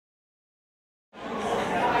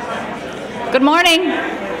Good morning.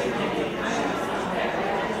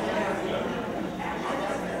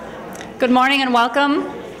 Good morning and welcome.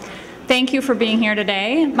 Thank you for being here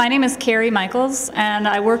today. My name is Carrie Michaels, and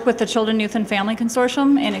I work with the Children, Youth, and Family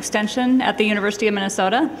Consortium in Extension at the University of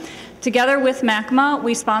Minnesota. Together with MACMH,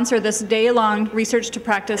 we sponsor this day-long Research to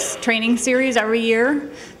Practice training series every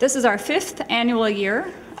year. This is our 5th annual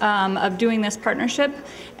year of doing this partnership,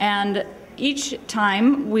 and each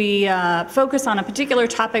time we focus on a particular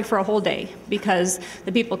topic for a whole day because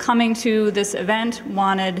the people coming to this event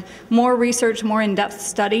wanted more research, more in-depth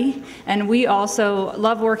study, and we also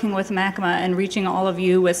love working with MACMH and reaching all of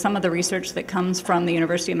you with some of the research that comes from the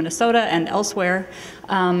University of Minnesota and elsewhere.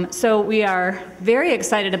 So we are very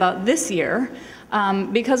excited about this year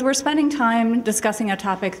because we're spending time discussing a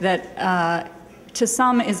topic that to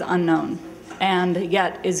some is unknown, and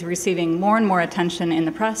yet is receiving more and more attention in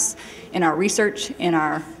the press, in our research, in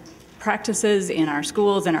our practices, in our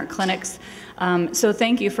schools, in our clinics. So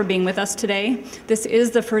thank you for being with us today. This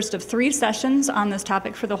is the first of 3 sessions on this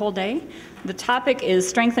topic for the whole day. The topic is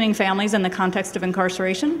strengthening families in the context of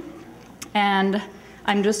incarceration. And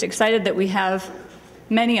I'm just excited that we have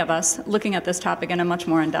many of us looking at this topic in a much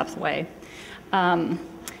more in-depth way.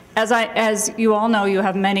 As you all know, you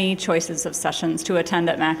have many choices of sessions to attend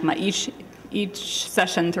at MACMH. Each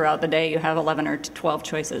session throughout the day, you have 11 or 12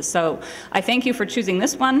 choices. So I thank you for choosing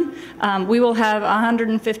this one. We will have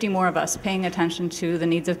 150 more of us paying attention to the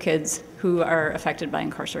needs of kids who are affected by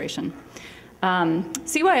incarceration.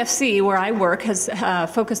 CYFC, where I work, has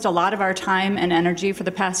focused a lot of our time and energy for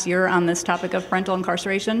the past year on this topic of parental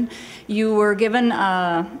incarceration. You were given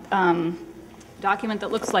a document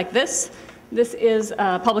that looks like this. This is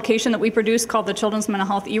a publication that we produce called the Children's Mental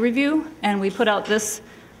Health E-Review, and we put out this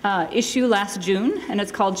issue last June, and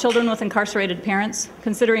it's called Children with Incarcerated Parents,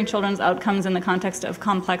 Considering Children's Outcomes in the Context of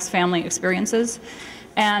Complex Family Experiences.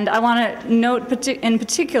 And I want to note in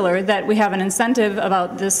particular that we have an incentive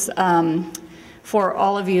about this for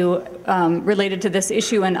all of you related to this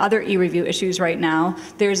issue and other e-review issues right now.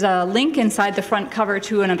 There's a link inside the front cover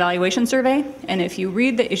to an evaluation survey, and if you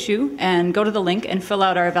read the issue and go to the link and fill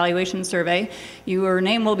out our evaluation survey, your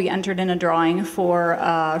name will be entered in a drawing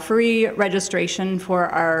for free registration for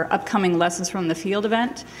our upcoming Lessons from the Field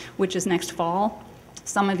event, which is next fall.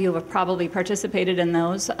 Some of you have probably participated in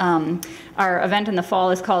those. Our event in the fall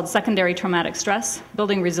is called Secondary Traumatic Stress,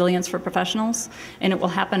 Building Resilience for Professionals, and it will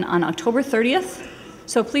happen on October 30th.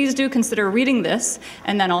 So please do consider reading this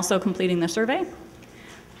and then also completing the survey.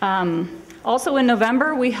 Also in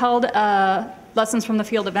November, we held a Lessons from the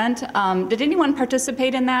Field event. Did anyone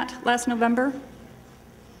participate in that last November?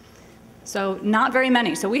 So not very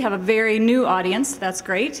many. So we have a very new audience. That's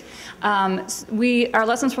great. Our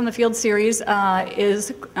Lessons from the Field series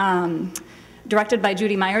is directed by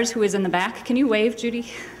Judy Myers, who is in the back. Can you wave, Judy?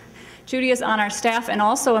 Judy is on our staff and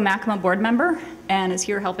also a MACMH board member and is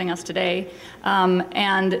here helping us today.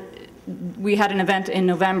 And we had an event in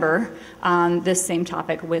November on this same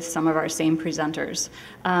topic with some of our same presenters.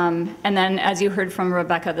 And then, as you heard from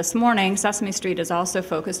Rebecca this morning, Sesame Street has also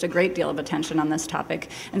focused a great deal of attention on this topic.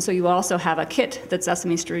 And so you also have a kit that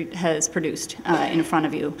Sesame Street has produced in front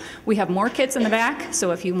of you. We have more kits in the back, so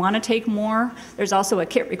if you want to take more, there's also a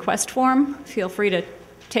kit request form. Feel free to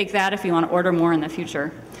take that if you want to order more in the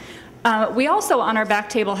future. We also, on our back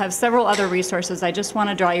table, have several other resources I just want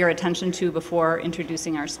to draw your attention to before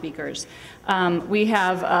introducing our speakers. We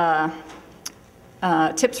have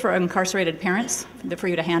tips for incarcerated parents for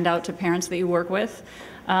you to hand out to parents that you work with.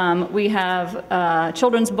 We have a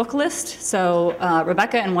children's book list. So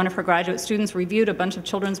Rebecca and one of her graduate students reviewed a bunch of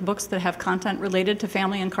children's books that have content related to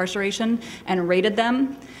family incarceration and rated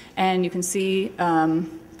them. And you can see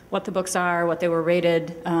what the books are, what they were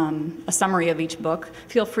rated, a summary of each book.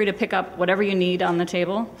 Feel free to pick up whatever you need on the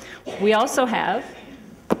table. We also have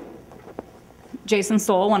Jason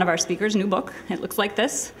Soul, one of our speakers, new book. It looks like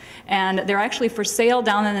this. And they're actually for sale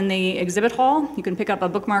down in the exhibit hall. You can pick up a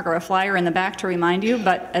bookmark or a flyer in the back to remind you,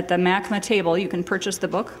 but at the MACMH table, you can purchase the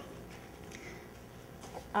book.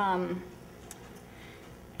 And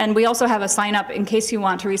we also have a sign up in case you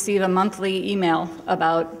want to receive a monthly email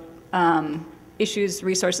about issues,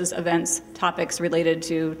 resources, events, topics related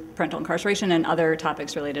to parental incarceration and other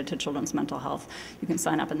topics related to children's mental health. You can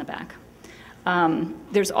sign up in the back.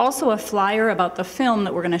 There's also a flyer about the film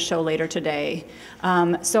that we're going to show later today.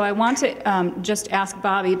 So I want to just ask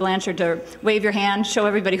Bobby Blanchard to wave your hand, show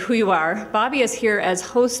everybody who you are. Bobby is here as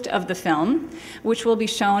host of the film, which will be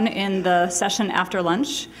shown in the session after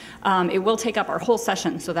lunch. It will take up our whole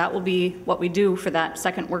session, so that will be what we do for that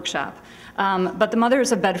second workshop. But the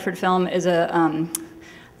Mothers of Bedford film is a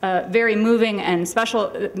very moving and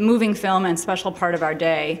moving film and special part of our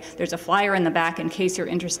day. There's a flyer in the back in case you're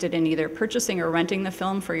interested in either purchasing or renting the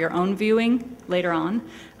film for your own viewing later on.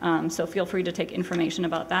 So feel free to take information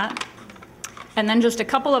about that. And then just a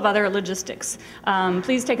couple of other logistics.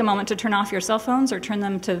 Please take a moment to turn off your cell phones or turn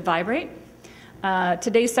them to vibrate.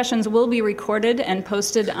 Today's sessions will be recorded and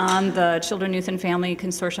posted on the Children, Youth, and Family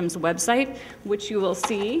Consortium's website, which you will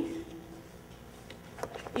see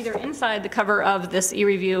either inside the cover of this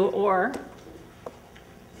e-review or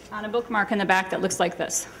on a bookmark in the back that looks like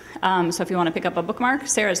this. So if you want to pick up a bookmark,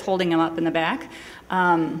 Sarah's holding them up in the back.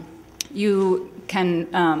 You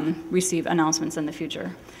can receive announcements in the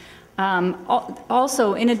future.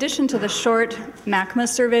 Also, in addition to the short MACMH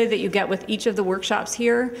survey that you get with each of the workshops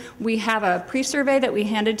here, we have a pre-survey that we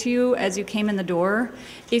handed to you as you came in the door.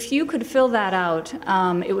 If you could fill that out,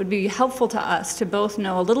 it would be helpful to us to both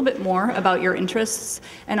know a little bit more about your interests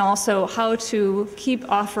and also how to keep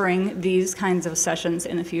offering these kinds of sessions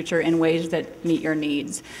in the future in ways that meet your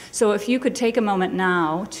needs. So if you could take a moment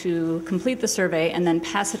now to complete the survey and then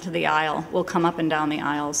pass it to the aisle, we'll come up and down the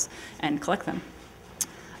aisles and collect them.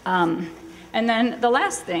 And then the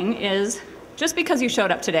last thing is, just because you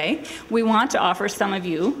showed up today, we want to offer some of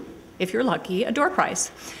you, if you're lucky, a door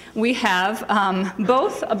prize. We have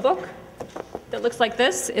both a book that looks like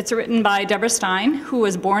this. It's written by Deborah Stein, who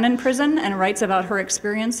was born in prison and writes about her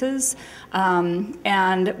experiences.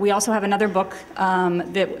 And we also have another book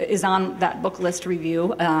that is on that book list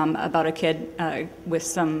review about a kid with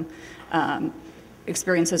some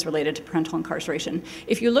experiences related to parental incarceration.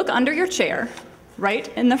 If you look under your chair, right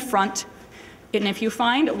in the front, and if you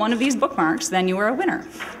find one of these bookmarks, then you are a winner.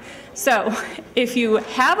 So if you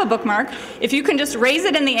have a bookmark, if you can just raise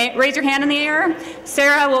your hand in the air,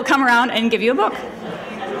 Sarah will come around and give you a book.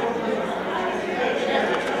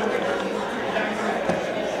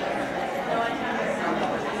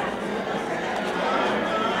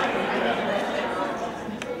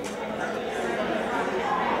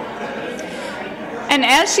 And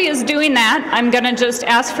as she is doing that, I'm going to just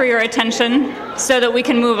ask for your attention so that we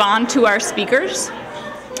can move on to our speakers.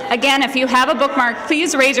 Again, if you have a bookmark,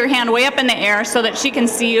 please raise your hand way up in the air so that she can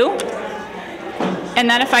see you. And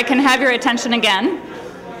then if I can have your attention again.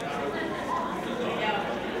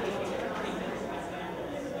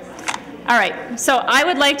 All right, so I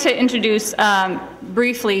would like to introduce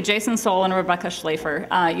briefly Jason Soul and Rebecca Shlafer.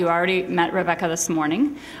 You already met Rebecca this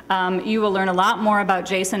morning. You will learn a lot more about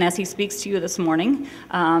Jason as he speaks to you this morning.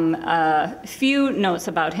 A few notes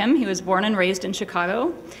about him. He was born and raised in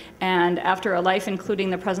Chicago, and after a life including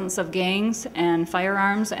the presence of gangs and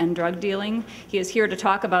firearms and drug dealing, he is here to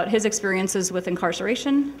talk about his experiences with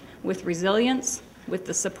incarceration, with resilience, with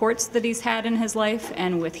the supports that he's had in his life,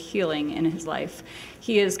 and with healing in his life.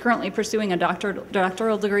 He is currently pursuing a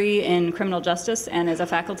doctoral degree in criminal justice and is a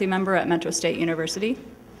faculty member at Metro State University.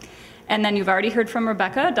 And then you've already heard from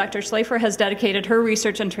Rebecca. Dr. Shlafer has dedicated her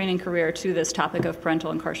research and training career to this topic of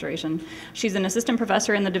parental incarceration. She's an assistant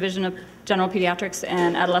professor in the Division of General Pediatrics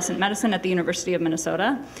and Adolescent Medicine at the University of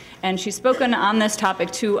Minnesota. And she's spoken on this topic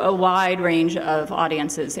to a wide range of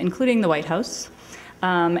audiences, including the White House.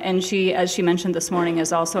 And she, as she mentioned this morning,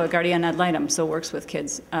 is also a guardian ad litem, so works with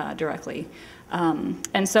kids directly.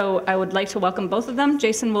 And so I would like to welcome both of them.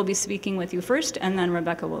 Jason will be speaking with you first, and then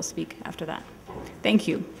Rebecca will speak after that. Thank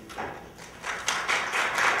you.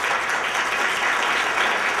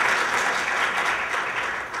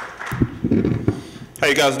 How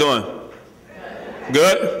you guys doing?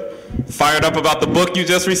 Good? Fired up about the book you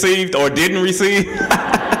just received or didn't receive?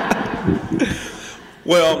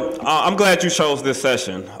 Well, I'm glad you chose this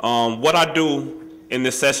session. What I do in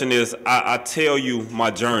this session is I tell you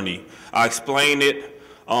my journey. I explain it,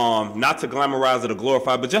 not to glamorize it or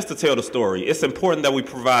glorify, but just to tell the story. It's important that we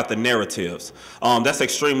provide the narratives. That's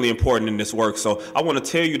extremely important in this work. So I want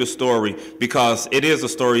to tell you the story because it is a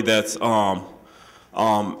story that's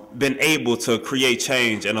been able to create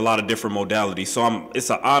change in a lot of different modalities. So it's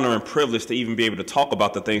an honor and privilege to even be able to talk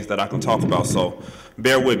about the things that I can talk about. So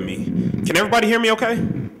bear with me. Can everybody hear me okay?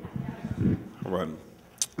 All right.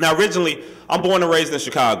 Now, originally, I'm born and raised in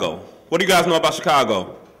Chicago. What do you guys know about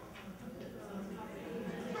Chicago?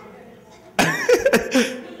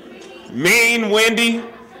 Mean, windy,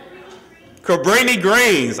 Cabrini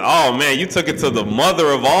Greens. Oh, man, you took it to the mother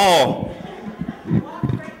of all.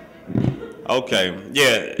 Okay,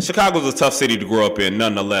 yeah, Chicago's a tough city to grow up in,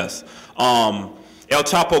 nonetheless. El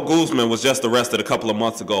Chapo Guzman was just arrested a couple of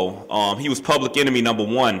months ago. He was public enemy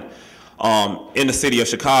 #1 in the city of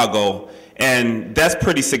Chicago, and that's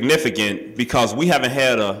pretty significant because we haven't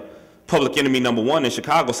had a public enemy number one in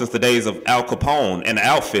Chicago since the days of Al Capone and the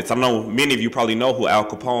outfits. I know many of you probably know who Al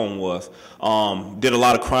Capone was. Did a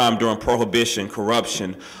lot of crime during Prohibition,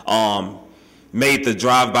 corruption, made the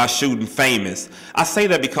drive-by shooting famous. I say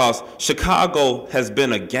that because Chicago has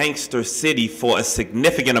been a gangster city for a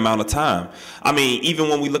significant amount of time. I mean, even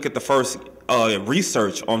when we look at the first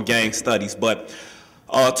research on gang studies, but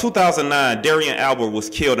 2009, Darian Albert was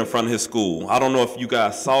killed in front of his school. I don't know if you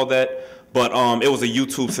guys saw that, but it was a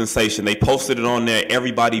YouTube sensation. They posted it on there.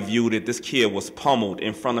 Everybody viewed it. This kid was pummeled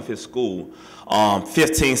in front of his school.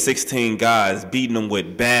 15, 16 guys beating him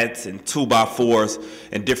with bats and 2x4s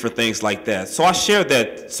and different things like that. So I shared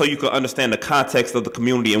that so you could understand the context of the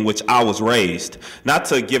community in which I was raised. Not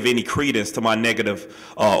to give any credence to my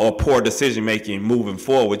negative or poor decision-making moving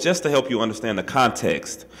forward, just to help you understand the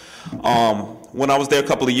context. When I was there a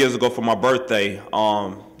couple of years ago for my birthday,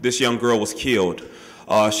 this young girl was killed.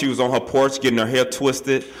 She was on her porch getting her hair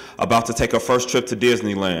twisted, about to take her first trip to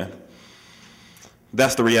Disneyland.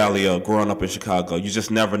 That's the reality of growing up in Chicago. You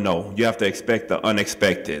just never know. You have to expect the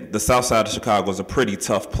unexpected. The south side of Chicago is a pretty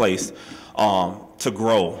tough place to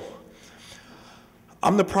grow.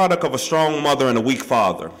 I'm the product of a strong mother and a weak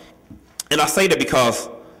father. And I say that because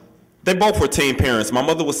they both were teen parents. My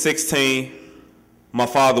mother was 16, my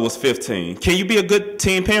father was 15. Can you be a good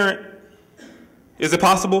teen parent? Is it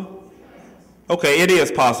possible? Okay, it is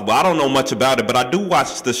possible. I don't know much about it, but I do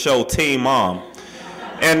watch the show Teen Mom.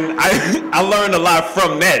 And I learned a lot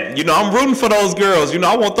from that. You know, I'm rooting for those girls. You know,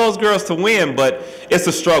 I want those girls to win, but it's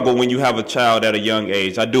a struggle when you have a child at a young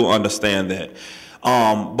age. I do understand that.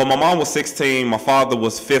 But my mom was 16, my father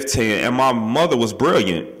was 15, and my mother was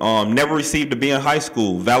brilliant. Never received a B in high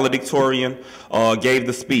school, valedictorian, gave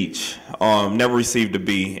the speech, never received a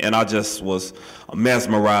B. And I just was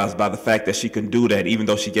mesmerized by the fact that she could do that, even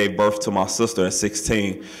though she gave birth to my sister at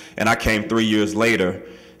 16. And I came 3 years later.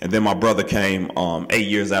 And then my brother came 8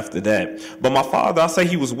 years after that. But my father, I say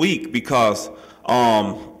he was weak because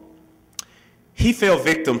he fell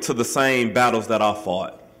victim to the same battles that I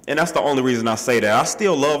fought. And that's the only reason I say that. I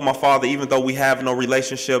still love my father, even though we have no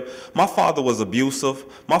relationship. My father was abusive.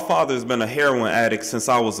 My father has been a heroin addict since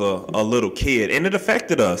I was a little kid, and it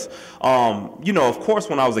affected us. You know, of course,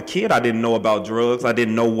 when I was a kid, I didn't know about drugs. I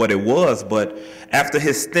didn't know what it was. But after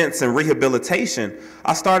his stints in rehabilitation,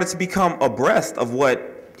 I started to become abreast of what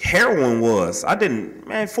heroin was. I didn't,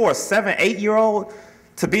 man, for a 7, 8-year-old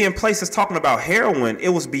to be in places talking about heroin, it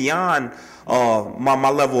was beyond my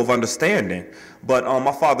level of understanding. But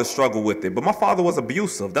my father struggled with it. But my father was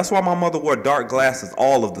abusive. That's why my mother wore dark glasses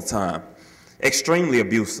all of the time. Extremely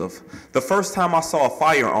abusive. The first time I saw a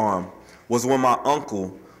firearm was when my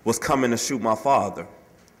uncle was coming to shoot my father.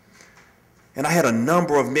 And I had a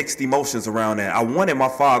number of mixed emotions around that. I wanted my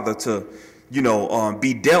father to, you know,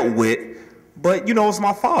 be dealt with. But, you know, it was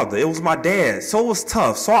my father. It was my dad. So it was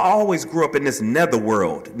tough. So I always grew up in this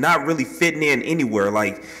netherworld, not really fitting in anywhere.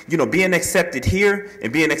 Like, you know, being accepted here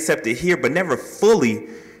and being accepted here, but never fully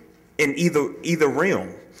in either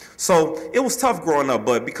realm. So it was tough growing up.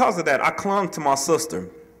 But because of that, I clung to my sister.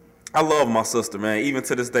 I love my sister, man, even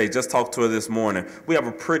to this day. Just talked to her this morning. We have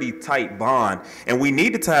a pretty tight bond, and we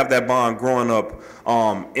needed to have that bond growing up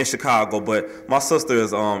in Chicago, but my sister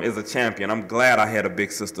is a champion. I'm glad I had a big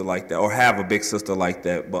sister like that, or have a big sister like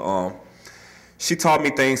that. But she taught me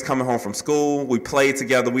things coming home from school. We played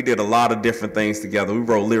together. We did a lot of different things together. We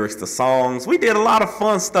wrote lyrics to songs. We did a lot of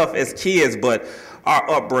fun stuff as kids, but our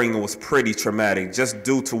upbringing was pretty traumatic just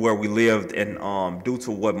due to where we lived and due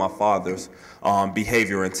to what my father's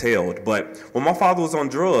behavior entailed. But when my father was on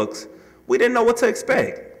drugs, we didn't know what to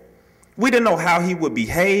expect. We didn't know how he would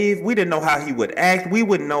behave. We didn't know how he would act. We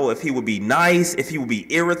wouldn't know if he would be nice, if he would be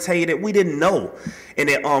irritated. We didn't know. And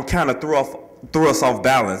it kind of threw us off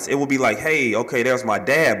balance. It would be like, hey, okay, there's my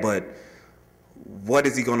dad, but what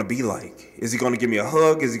is he going to be like? Is he going to give me a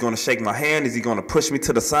hug? Is he going to shake my hand? Is he going to push me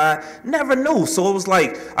to the side? Never knew. So it was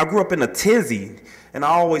like I grew up in a tizzy, and I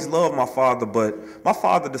always loved my father, but my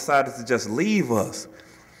father decided to just leave us.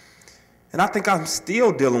 And I think I'm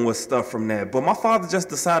still dealing with stuff from that. But my father just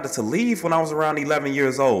decided to leave when I was around 11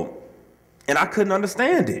 years old, and I couldn't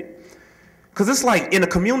understand it. Because it's like in a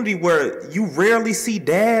community where you rarely see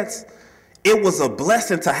dads, it was a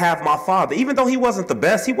blessing to have my father. Even though he wasn't the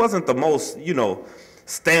best, he wasn't the most, you know,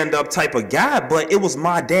 stand-up type of guy, but it was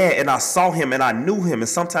my dad, and I saw him, and I knew him, and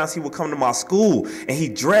sometimes he would come to my school, and he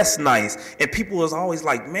dressed nice, and people was always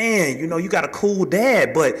like, man, you know, you got a cool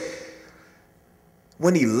dad. But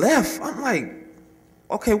when he left, I'm like,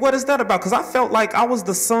 okay, what is that about? Because I felt like I was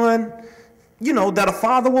the son that a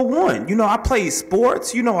father would want. I played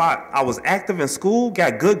sports. I was active in school,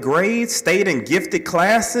 got good grades, stayed in gifted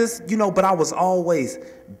classes, but I was always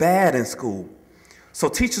bad in school. So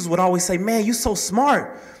teachers would always say, man, you're so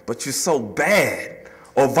smart, but you're so bad,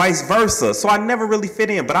 or vice versa. So I never really fit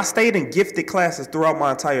in, but I stayed in gifted classes throughout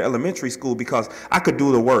my entire elementary school because I could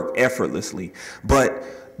do the work effortlessly. But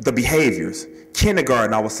the behaviors,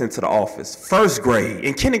 kindergarten, I was sent to the office. First grade,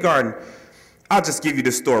 in kindergarten, I'll just give you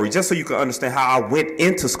this story just so you can understand how I went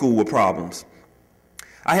into school with problems.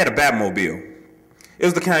 I had a Batmobile. It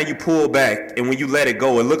was the kind you pull back, and when you let it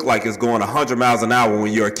go, it looked like it's going 100 miles an hour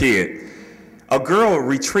when you're a kid. A girl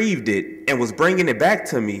retrieved it and was bringing it back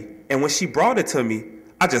to me, and when she brought it to me,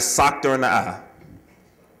 I just socked her in the eye.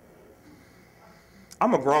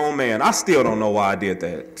 I'm a grown man. I still don't know why I did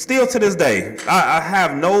that. Still to this day, I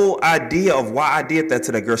have no idea of why I did that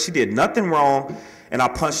to that girl. She did nothing wrong, and I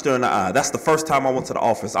punched her in the eye. That's the first time I went to the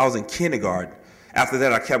office. I was in kindergarten. After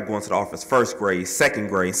that, I kept going to the office. First grade, second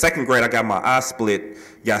grade. Second grade, I got my eye split,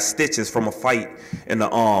 got stitches from a fight in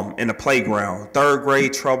the playground. Third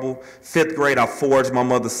grade, trouble. Fifth grade, I forged my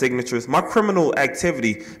mother's signatures. My criminal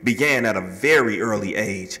activity began at a very early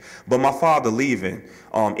age, but my father leaving,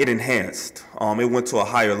 it enhanced. It went to a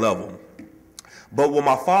higher level. But with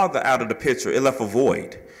my father out of the picture, it left a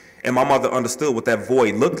void. And my mother understood what that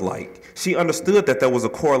void looked like. She understood that there was a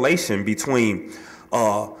correlation between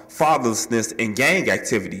fatherlessness and gang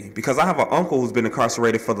activity, because I have an uncle who's been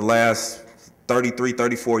incarcerated for the last 33,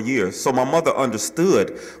 34 years. So my mother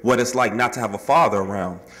understood what it's like not to have a father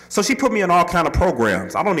around. So she put me in all kind of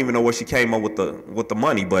programs. I don't even know where she came up with the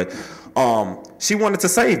money, but she wanted to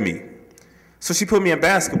save me. So she put me in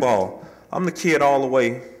basketball. I'm the kid all the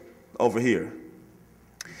way over here.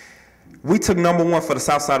 We took #1 for the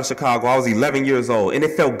South Side of Chicago. I was 11 years old, and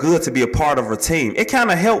it felt good to be a part of a team. It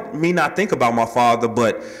kind of helped me not think about my father,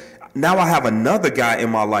 but now I have another guy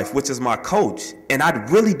in my life, which is my coach, and I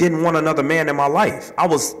really didn't want another man in my life. I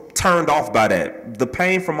was turned off by that. The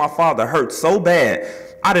pain from my father hurt so bad.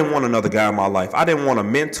 I didn't want another guy in my life. I didn't want a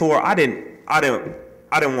mentor. I didn't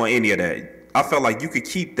want any of that. I felt like you could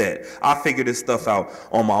keep that. I figured this stuff out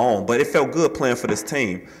on my own, but it felt good playing for this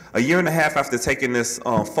team. A year and a half after taking this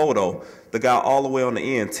photo, the guy all the way on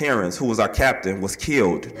the end, Terrence, who was our captain, was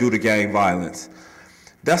killed due to gang violence.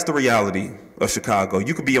 That's the reality of Chicago.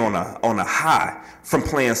 You could be on a high from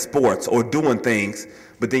playing sports or doing things,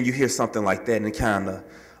 but then you hear something like that and it kind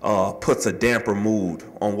of puts a damper mood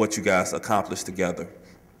on what you guys accomplished together.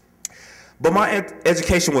 But my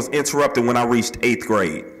education was interrupted when I reached 8th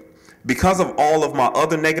grade. Because of all of my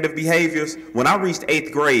other negative behaviors, when I reached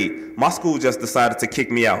 8th grade, my school just decided to kick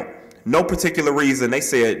me out. No particular reason. They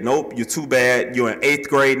said, nope, you're too bad. You're in 8th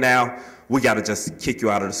grade now. We got to just kick you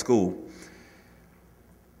out of the school.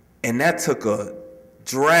 And that took a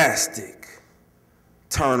drastic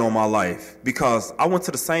turn on my life because I went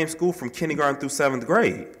to the same school from kindergarten through 7th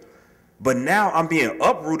grade. But now I'm being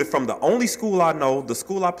uprooted from the only school I know, the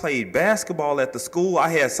school I played basketball at, the school I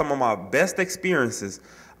had some of my best experiences.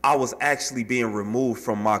 I was actually being removed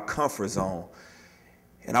from my comfort zone.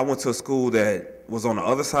 And I went to a school that was on the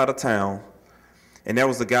other side of town, and there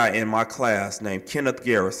was a guy in my class named Kenneth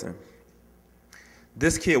Garrison.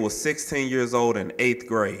 This kid was 16 years old in 8th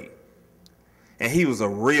grade, and he was a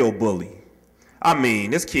real bully. I mean,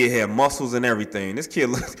 this kid had muscles and everything. This kid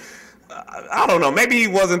looked, I don't know, maybe he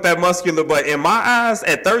wasn't that muscular, but in my eyes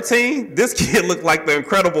at 13, this kid looked like the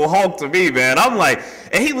Incredible Hulk to me, man. I'm like,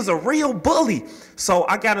 and he was a real bully. So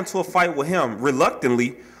I got into a fight with him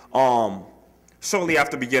reluctantly shortly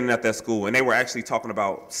after beginning at that school, and they were actually talking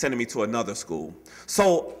about sending me to another school.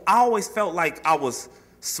 So I always felt like I was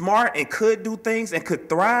smart and could do things and could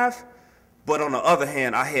thrive, but on the other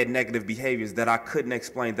hand, I had negative behaviors that I couldn't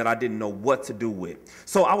explain, that I didn't know what to do with.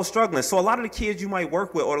 So I was struggling. So a lot of the kids you might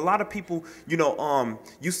work with, or a lot of people,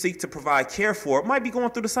 you seek to provide care for, might be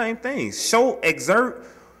going through the same things. Exert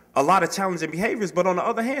a lot of challenging behaviors, but on the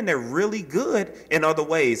other hand, they're really good in other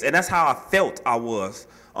ways. And that's how I felt I was.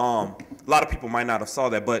 A lot of people might not have saw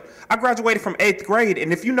that, but I graduated from 8th grade.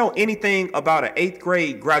 And if you know anything about an 8th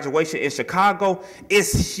grade graduation in Chicago,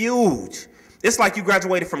 it's huge. It's like you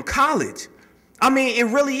graduated from college. I mean,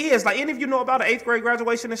 it really is. Like, any of you know about an 8th grade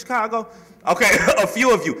graduation in Chicago? Okay, a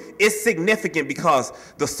few of you. It's significant because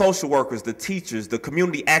the social workers, the teachers, the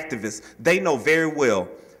community activists, they know very well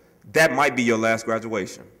that might be your last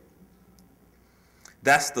graduation.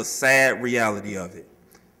 That's the sad reality of it.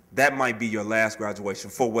 That might be your last graduation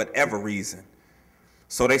for whatever reason.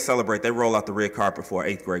 So they celebrate, they roll out the red carpet for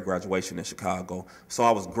an 8th grade graduation in Chicago. So I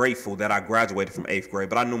was grateful that I graduated from 8th grade,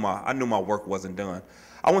 but I knew my work wasn't done.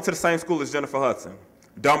 I went to the same school as Jennifer Hudson,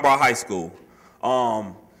 Dunbar High School.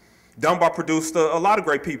 Dunbar produced a lot of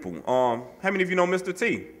great people. How many of you know Mr.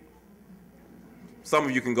 T? Some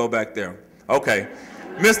of you can go back there. Okay.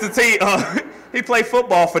 Mr. T, he played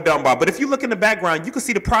football for Dunbar. But if you look in the background, you can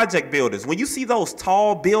see the project buildings. When you see those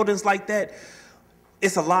tall buildings like that,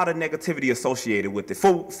 it's a lot of negativity associated with it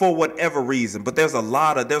for whatever reason. But there's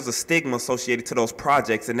a stigma associated to those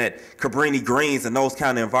projects and that Cabrini Greens and those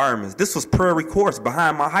kind of environments. This was Prairie Courts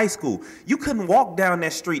behind my high school. You couldn't walk down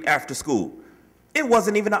that street after school. It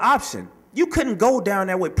wasn't even an option. You couldn't go down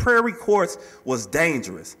that way. Prairie Courts was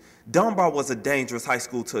dangerous. Dunbar was a dangerous high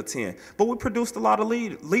school to attend. But we produced a lot of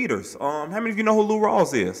leaders. How many of you know who Lou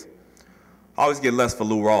Rawls is? I always get less for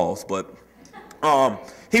Lou Rawls, but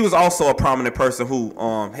he was also a prominent person who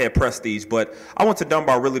had prestige. But I went to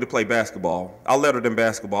Dunbar really to play basketball. I lettered in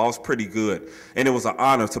basketball. I was pretty good. And it was an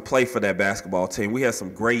honor to play for that basketball team. We had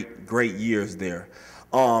some great years there.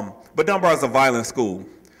 But Dunbar is a violent school.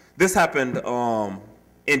 This happened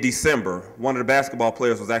in December. One of the basketball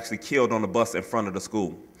players was actually killed on the bus in front of the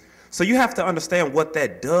school. So you have to understand what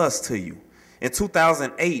that does to you. In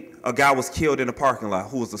 2008, a guy was killed in the parking lot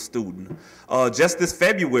who was a student. Just this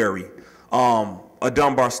February, a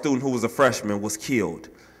Dunbar student who was a freshman was killed.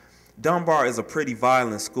 Dunbar is a pretty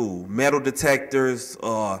violent school. Metal detectors,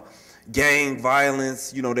 gang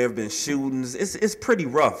violence, you know, there have been shootings. It's pretty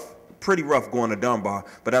rough going to Dunbar.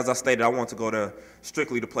 But as I stated, I want to go there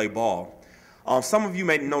strictly to play ball. Some of you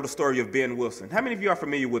may know the story of Ben Wilson. How many of you are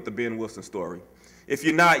familiar with the Ben Wilson story? If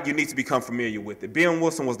you're not, you need to become familiar with it. Ben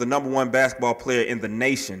Wilson was the #1 basketball player in the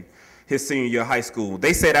nation his senior year of high school.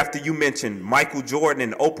 They said after you mentioned Michael Jordan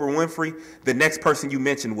and Oprah Winfrey, the next person you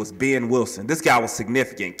mentioned was Ben Wilson. This guy was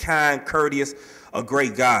significant, kind, courteous, a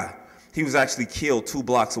great guy. He was actually killed 2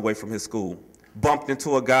 blocks away from his school. Bumped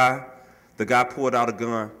into a guy, the guy pulled out a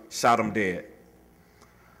gun, shot him dead.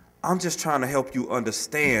 I'm just trying to help you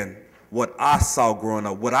understand what I saw growing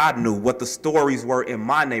up, what I knew, what the stories were in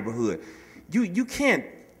my neighborhood. You can't,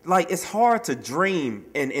 like, it's hard to dream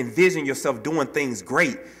and envision yourself doing things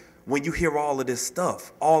great when you hear all of this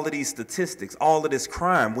stuff, all of these statistics, all of this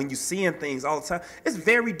crime, when you're seeing things all the time. It's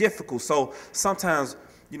very difficult. So sometimes,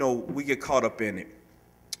 you know, we get caught up in it.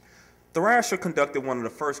 Thrasher conducted one of the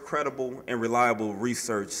first credible and reliable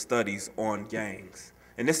research studies on gangs.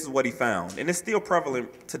 And this is what he found, and it's still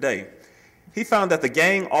prevalent today. He found that the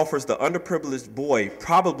gang offers the underprivileged boy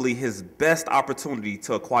probably his best opportunity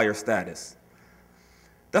to acquire status.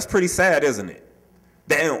 That's pretty sad, isn't it?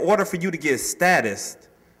 That in order for you to get status,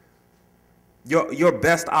 your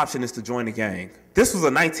best option is to join a gang. This was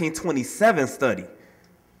a 1927 study.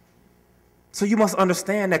 So you must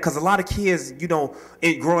understand that, because a lot of kids, you know,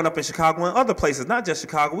 growing up in Chicago and other places, not just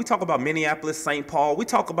Chicago, we talk about Minneapolis, St. Paul, we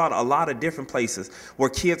talk about a lot of different places where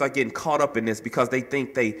kids are getting caught up in this because they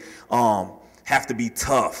think they have to be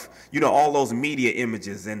tough. You know, all those media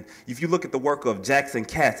images. And if you look at the work of Jackson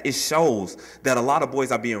Katz, it shows that a lot of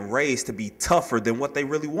boys are being raised to be tougher than what they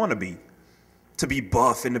really want to be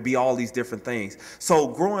buff and to be all these different things. So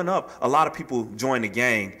growing up, a lot of people join the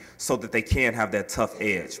gang so that they can have that tough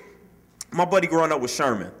edge. My buddy growing up was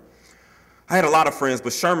Sherman. I had a lot of friends,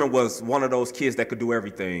 but Sherman was one of those kids that could do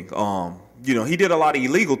everything. You know, he did a lot of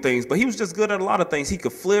illegal things, but he was just good at a lot of things. He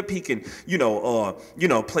could flip, he can,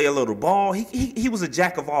 play a little ball. He was a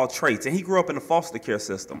jack of all trades, and he grew up in the foster care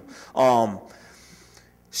system.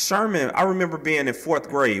 Sherman, I remember being in 4th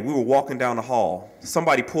grade. We were walking down the hall.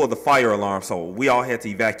 Somebody pulled the fire alarm, so we all had to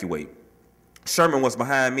evacuate. Sherman was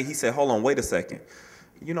behind me. He said, "Hold on, wait a second."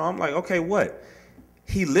 You know, I'm like, okay, what?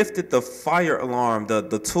 He lifted the fire alarm,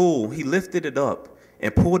 the tool, he lifted it up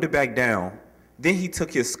and pulled it back down. Then he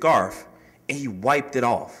took his scarf and he wiped it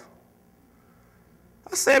off.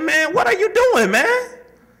 I said, "Man, what are you doing, man?"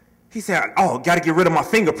 He said, "Oh, got to get rid of my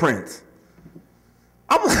fingerprints."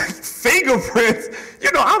 I'm like, fingerprints?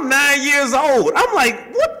 You know, I'm 9 years old. I'm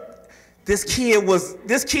like, what? This kid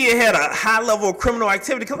had a high level of criminal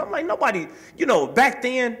activity, because I'm like, nobody, you know, back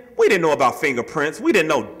then, we didn't know about fingerprints. We didn't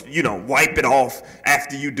know, you know, wipe it off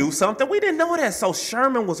after you do something. We didn't know that. So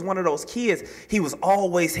Sherman was one of those kids. He was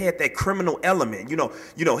always had that criminal element. You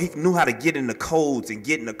know, he knew how to get in the codes and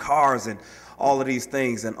get in the cars and all of these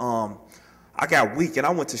things. And I got weak, and I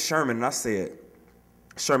went to Sherman and I said,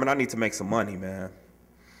 "Sherman, I need to make some money, man."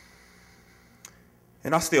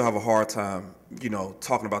 And I still have a hard time, you know,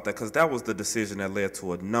 talking about that, because that was the decision that led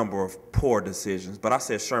to a number of poor decisions. But I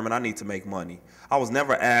said, "Sherman, I need to make money." I was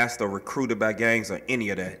never asked or recruited by gangs or any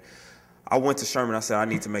of that. I went to Sherman, I said, "I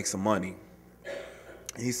need to make some money."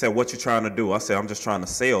 And he said, "What you trying to do?" I said, "I'm just trying to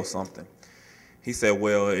sell something." He said,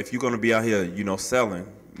 "Well, if you're going to be out here, you know, selling,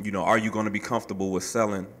 you know, are you going to be comfortable with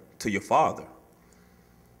selling to your father?"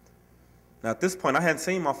 Now, at this point, I hadn't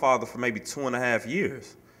seen my father for maybe 2.5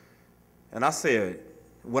 years. And I said,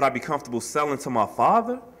 would I be comfortable selling to my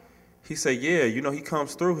father? He said, yeah, you know, he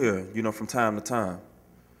comes through here, you know, from time to time.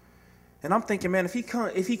 And I'm thinking, man, if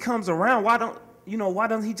he comes around, why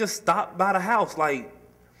doesn't he just stop by the house? Like,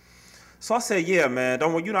 so I said, yeah, man,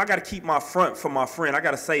 don't worry, you know, I got to keep my front for my friend. I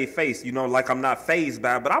got to save face, you know, like I'm not fazed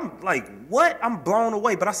by it. But I'm like, what? I'm blown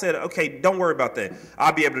away. But I said, okay, don't worry about that.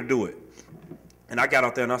 I'll be able to do it. And I got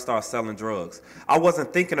out there and I started selling drugs. I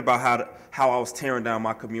wasn't thinking about how I was tearing down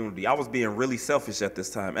my community. I was being really selfish at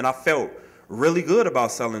this time. And I felt really good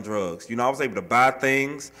about selling drugs. You know, I was able to buy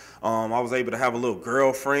things. I was able to have a little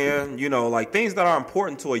girlfriend, you know, like things that are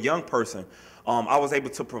important to a young person. I was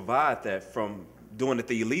able to provide that from doing it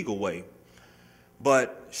the illegal way.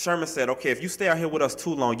 But Sherman said, okay, if you stay out here with us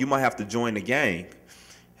too long, you might have to join the gang.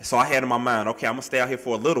 So I had in my mind, okay, I'm going to stay out here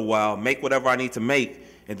for a little while, make whatever I need to make,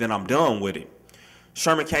 and then I'm done with it.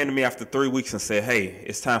 Sherman came to me after 3 weeks and said, hey,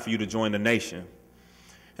 it's time for you to join the nation.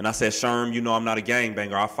 And I said, Sherm, you know I'm not a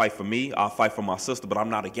gangbanger. I'll fight for me. I'll fight for my sister, but I'm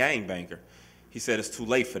not a gangbanger. He said, it's too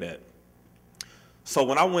late for that. So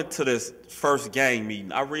when I went to this first gang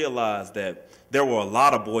meeting, I realized that there were a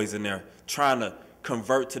lot of boys in there trying to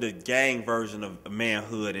convert to the gang version of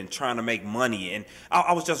manhood and trying to make money. And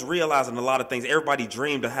I was just realizing a lot of things. Everybody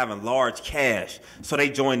dreamed of having large cash. So they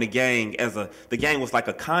joined the gang the gang was like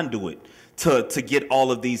a conduit to get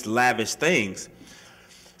all of these lavish things.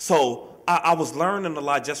 So I was learning a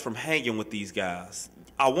lot just from hanging with these guys.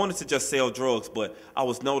 I wanted to just sell drugs, but I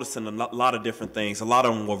was noticing a lot of different things. A lot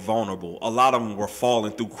of them were vulnerable. A lot of them were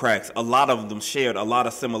falling through cracks. A lot of them shared a lot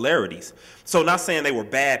of similarities. So not saying they were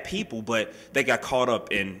bad people, but they got caught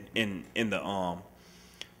up in the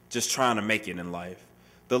just trying to make it in life.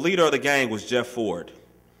 The leader of the gang was Jeff Ford,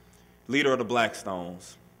 leader of the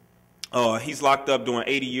Blackstones. He's locked up doing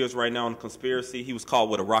 80 years right now on conspiracy. He was caught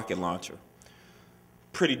with a rocket launcher.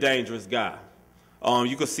 Pretty dangerous guy.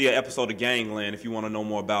 You can see an episode of Gangland if you want to know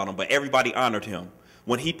more about him, but everybody honored him.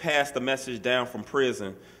 When he passed the message down from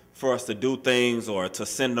prison for us to do things or to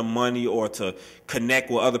send them money or to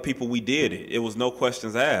connect with other people, we did it. It was no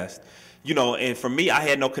questions asked. You know, and for me, I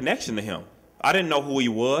had no connection to him. I didn't know who he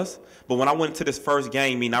was, but when I went to this first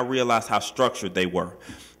gang meeting, I realized how structured they were.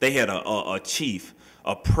 They had a chief,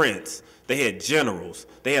 a prince, they had generals,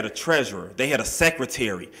 they had a treasurer, they had a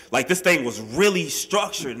secretary. Like, this thing was really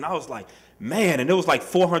structured, and I was like, man, and it was like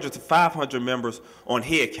 400 to 500 members on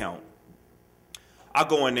head count. I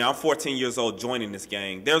go in there, I'm 14 years old joining this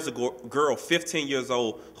gang. There's a girl 15 years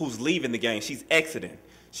old who's leaving the gang. She's exiting.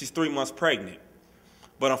 She's 3 months pregnant.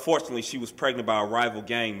 But unfortunately, she was pregnant by a rival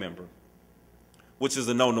gang member, which is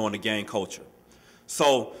a no-no in the gang culture.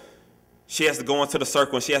 So she has to go into the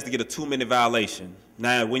circle and she has to get a 2-minute violation.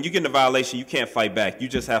 Now, when you get in a violation, you can't fight back. You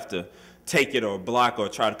just have to take it or block or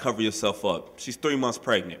try to cover yourself up. She's 3 months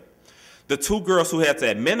pregnant. The 2 girls who had to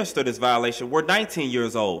administer this violation were 19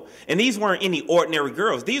 years old. And these weren't any ordinary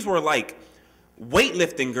girls. These were like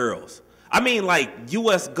weightlifting girls. I mean, like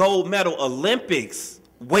U.S. gold medal Olympics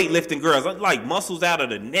weightlifting girls, like muscles out of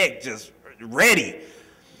the neck, just ready.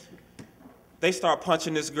 They start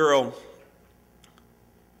punching this girl,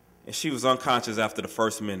 and she was unconscious after the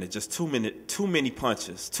first minute. Just too many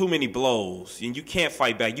punches, too many blows, and you can't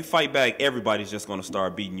fight back. You fight back, everybody's just going to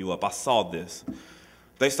start beating you up. I saw this.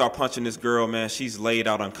 They start punching this girl, man. She's laid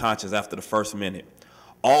out unconscious after the first minute.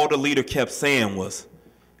 All the leader kept saying was,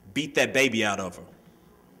 beat that baby out of her.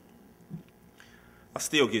 I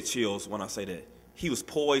still get chills when I say that. He was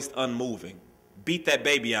poised, unmoving. Beat that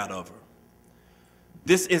baby out of her.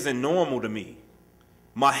 This isn't normal to me.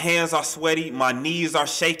 My hands are sweaty. My knees are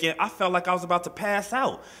shaking. I felt like I was about to pass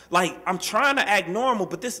out. Like, I'm trying to act normal,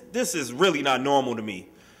 but this is really not normal to me.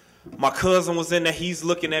 My cousin was in there. He's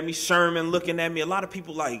looking at me. Sherman looking at me. A lot of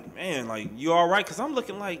people like, man, like, you all right? Because I'm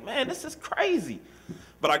looking like, man, this is crazy.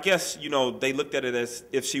 But I guess, you know, they looked at it as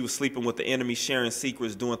if she was sleeping with the enemy, sharing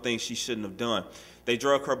secrets, doing things she shouldn't have done. They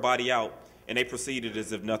drug her body out, and they proceeded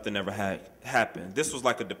as if nothing ever had happened. This was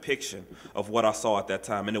like a depiction of what I saw at that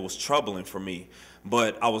time, and it was troubling for me.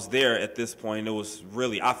 But I was there at this point. It was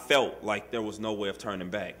really, I felt like there was no way of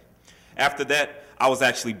turning back. After that, I was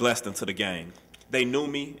actually blessed into the gang. They knew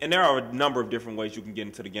me, and there are a number of different ways you can get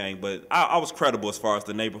into the gang, but I was credible as far as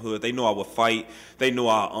the neighborhood. They knew I would fight. They knew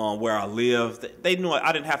where I lived. They knew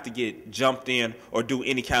I didn't have to get jumped in or do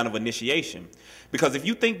any kind of initiation. Because if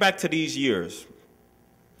you think back to these years,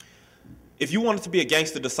 if you wanted to be a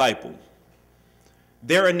gangster disciple,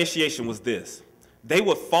 their initiation was this. They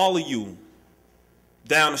would follow you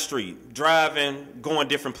down the street, driving, going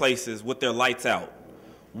different places with their lights out.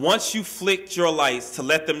 Once you flicked your lights to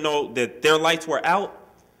let them know that their lights were out,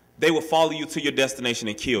 they would follow you to your destination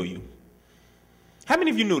and kill you. How many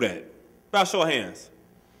of you knew that? About show of hands.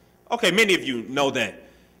 Okay, many of you know that.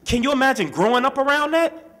 Can you imagine growing up around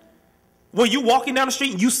that? Where you walking down the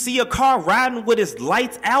street and you see a car riding with its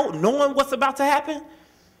lights out, knowing what's about to happen?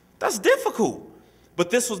 That's difficult. But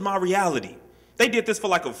this was my reality. They did this for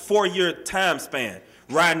like a 4-year time span,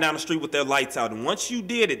 riding down the street with their lights out. And once you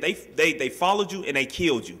did it, they followed you and they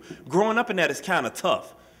killed you. Growing up in that is kind of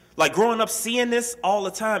tough. Like growing up seeing this all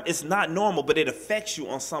the time, it's not normal, but it affects you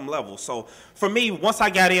on some level. So for me, once I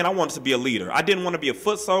got in, I wanted to be a leader. I didn't want to be a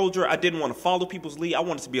foot soldier. I didn't want to follow people's lead. I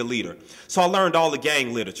wanted to be a leader. So I learned all the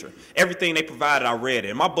gang literature. Everything they provided, I read it.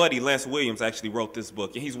 And my buddy, Lance Williams, actually wrote this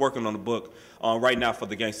book. And he's working on the book right now for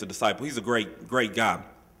the Gangster Disciple. He's a great, great guy.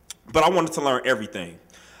 But I wanted to learn everything.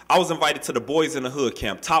 I was invited to the Boys in the Hood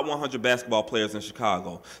camp, top 100 basketball players in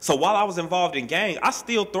Chicago. So while I was involved in gang, I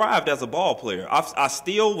still thrived as a ball player. I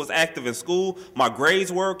still was active in school. My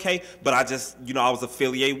grades were okay, but I just, I was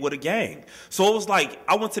affiliated with a gang. So it was like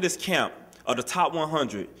I went to this camp of the top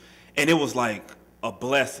 100, and it was like a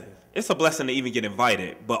blessing. It's a blessing to even get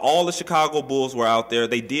invited. But all the Chicago Bulls were out there.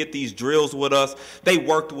 They did these drills with us. They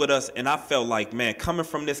worked with us, and I felt like, man, coming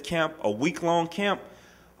from this camp, a week-long camp,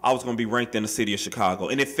 I was going to be ranked in the city of Chicago.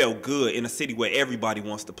 And it felt good in a city where everybody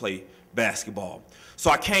wants to play basketball. So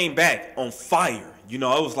I came back on fire. It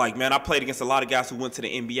was like, man, I played against a lot of guys who went to the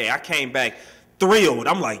NBA. I came back thrilled.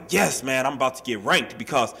 I'm like, yes, man, I'm about to get ranked,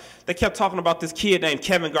 because they kept talking about this kid named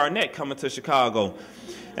Kevin Garnett coming to Chicago.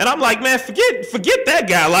 And I'm like, man, forget that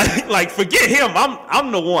guy. Like forget him.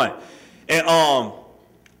 I'm the one. And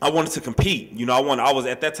I wanted to compete. I was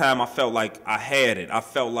at that time, I felt like I had it. I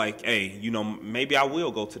felt like, hey, maybe I will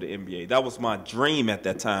go to the NBA. That was my dream at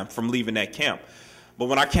that time from leaving that camp. But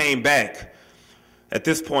when I came back, at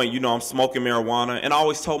this point, I'm smoking marijuana, and I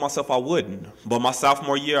always told myself I wouldn't. But my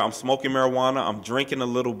sophomore year, I'm smoking marijuana, I'm drinking a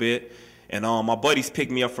little bit, and my buddies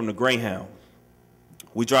picked me up from the Greyhound.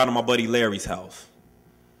 We drive to my buddy Larry's house.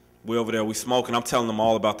 We over there, we smoking. I'm telling them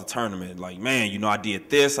all about the tournament. Like, man, I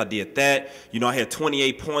did this, I did that. I had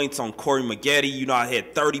 28 points on Corey Maggette. I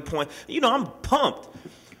had 30 points. I'm pumped.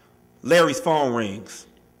 Larry's phone rings.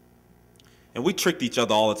 And we tricked each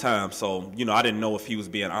other all the time. So, I didn't know if he was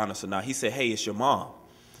being honest or not. He said, hey, it's your mom.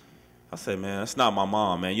 I said, man, it's not my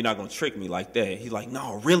mom, man. You're not going to trick me like that. He's like,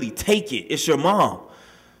 no, really, take it. It's your mom.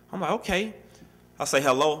 I'm like, okay. I say,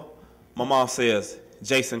 hello. My mom says,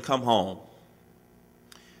 Jason, come home.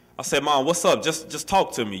 I said, Mom, what's up? Just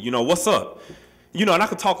talk to me. What's up? And I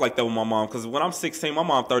could talk like that with my mom, because when I'm 16, my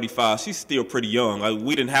mom 35, she's still pretty young. Like,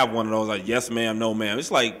 we didn't have one of those, like, yes, ma'am, no, ma'am.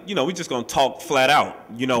 It's like, we just going to talk flat out,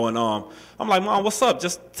 and I'm like, Mom, what's up?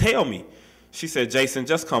 Just tell me. She said, Jason,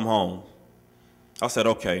 just come home. I said,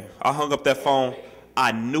 okay. I hung up that phone.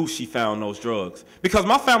 I knew she found those drugs, because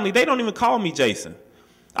my family, they don't even call me Jason.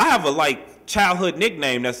 I have a, childhood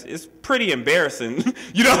nickname it's pretty embarrassing,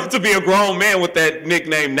 to be a grown man with that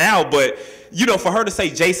nickname now. But, for her to say,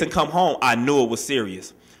 Jason, come home, I knew it was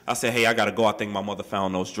serious. I said, hey, I got to go. I think my mother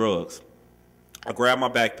found those drugs. I grabbed my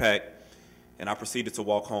backpack, and I proceeded to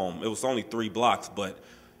walk home. It was only 3 blocks, but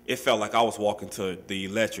it felt like I was walking to the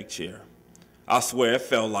electric chair. I swear, it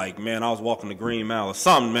felt like, man, I was walking the Green Mile or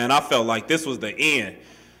something, man. I felt like this was the end.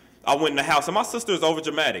 I went in the house, and my sister is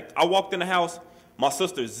overdramatic. I walked in the house. My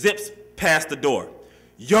sister zips past the door.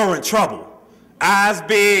 You're in trouble. Eyes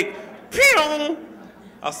big. Pew!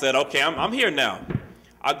 I said, okay, I'm here now.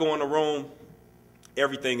 I go in the room.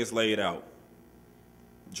 Everything is laid out.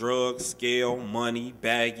 Drugs, scale, money,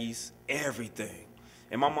 baggies, everything.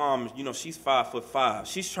 And my mom, she's 5'5".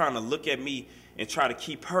 She's trying to look at me and try to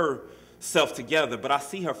keep herself together, but I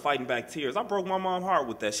see her fighting back tears. I broke my mom's heart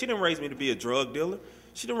with that. She didn't raise me to be a drug dealer.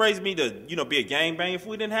 She didn't raise me to, be a gangbanger. If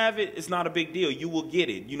we didn't have it, it's not a big deal. You will get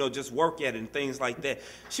it. Just work at it and things like that.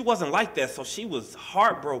 She wasn't like that, so she was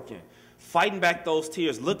heartbroken, fighting back those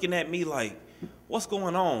tears, looking at me like, what's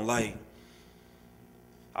going on? Like,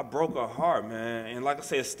 I broke her heart, man. And like I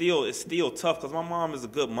said, it's still tough, because my mom is a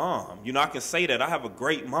good mom. I can say that. I have a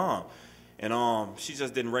great mom. And she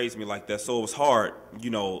just didn't raise me like that, so it was hard,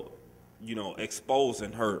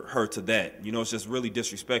 exposing her to that. It's just really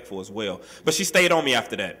disrespectful as well. But she stayed on me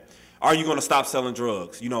after that. Are you going to stop selling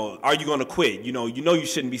drugs? Are you going to quit? You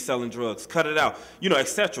shouldn't be selling drugs. Cut it out.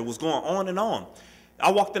 etc. Was going on and on.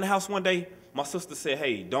 I walked in the house one day. My sister said,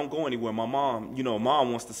 hey, don't go anywhere. My mom,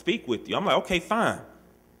 mom wants to speak with you. I'm like, okay, fine.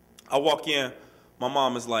 I walk in. My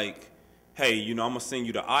mom is like, hey, I'm going to send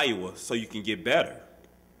you to Iowa so you can get better.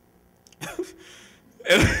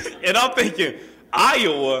 and I'm thinking,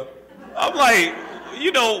 Iowa? I'm like,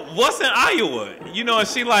 what's in Iowa? And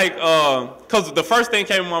she like, because the first thing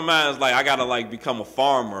came to my mind is like, I got to become a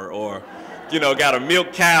farmer, or, got to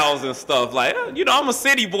milk cows and stuff. Like, I'm a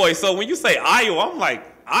city boy. So when you say Iowa, I'm like,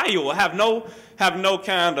 Iowa, have have no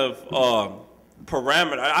kind of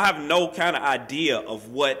parameter. I have no kind of idea of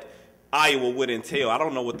what Iowa would entail. I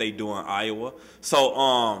don't know what they do in Iowa. So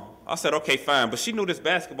I said, okay, fine. But she knew this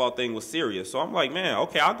basketball thing was serious. So I'm like, man,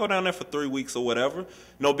 okay, I'll go down there for 3 weeks or whatever.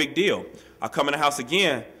 No big deal. I come in the house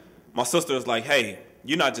again. My sister is like, hey,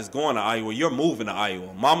 you're not just going to Iowa. You're moving to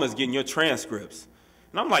Iowa. Mama's getting your transcripts.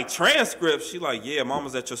 And I'm like, transcripts? She's like, yeah,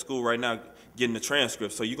 Mama's at your school right now getting the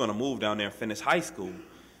transcripts. So you're going to move down there and finish high school.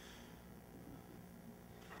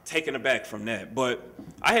 Taken aback from that. But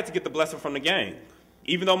I had to get the blessing from the gang.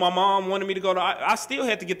 Even though my mom wanted me to go to, I still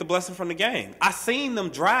had to get the blessing from the gang. I seen them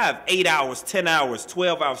drive 8 hours, 10 hours,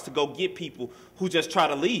 12 hours to go get people who just try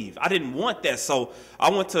to leave. I didn't want that. So I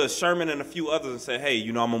went to Sherman and a few others and said, hey,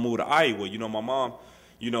 you know, I'm going to move to Iowa. You know, my mom,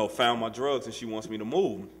 you know, found my drugs and she wants me to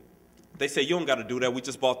move. They said, you don't got to do that. We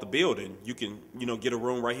just bought the building. You can, you know, get a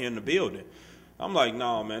room right here in the building. I'm like,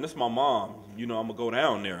 no, man, this is my mom. You know, I'm going to go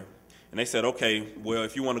down there. And they said, okay, well,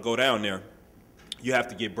 if you want to go down there, you have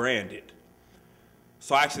to get branded.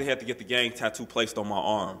 So I actually had to get the gang tattoo placed on my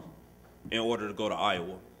arm in order to go to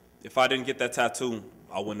Iowa. If I didn't get that tattoo,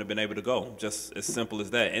 I wouldn't have been able to go, just as simple as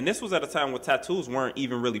that. And this was at a time where tattoos weren't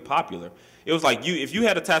even really popular. It was like if you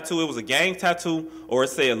had a tattoo, it was a gang tattoo or it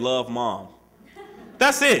said love mom.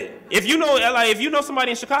 That's it. If you know somebody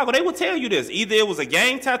in Chicago, they would tell you this. Either it was a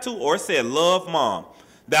gang tattoo or it said love mom.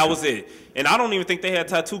 That was it. And I don't even think they had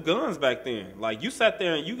tattoo guns back then. Like, you sat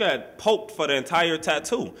there and you got poked for the entire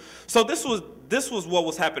tattoo. So this was what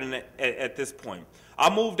was happening at this point.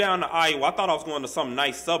 I moved down to Iowa. I thought I was going to some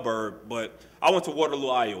nice suburb, but I went to Waterloo,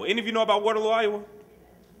 Iowa. Any of you know about Waterloo, Iowa?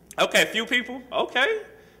 Okay, a few people. Okay,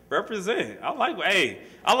 represent. I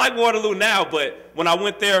like Waterloo now, but when I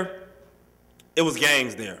went there, it was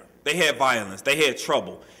gangs there. They had violence. They had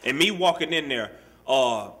trouble. And me walking in there,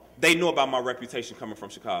 they knew about my reputation coming from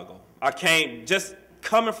Chicago. Just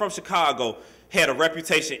coming from Chicago had a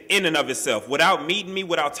reputation in and of itself. Without meeting me,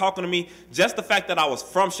 without talking to me, just the fact that I was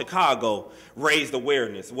from Chicago raised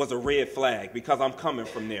awareness, was a red flag because I'm coming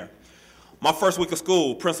from there. My first week of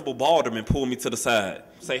school, Principal Balderman pulled me to the side.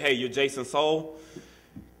 Say, hey, you're Jason Soul?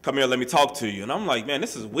 Come here, let me talk to you. And I'm like, man,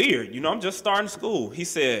 this is weird. You know, I'm just starting school. He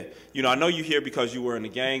said, you know, I know you're here because you were in the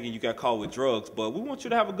gang and you got caught with drugs, but we want you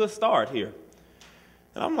to have a good start here.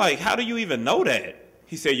 And I'm like, how do you even know that?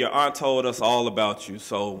 He said, your aunt told us all about you,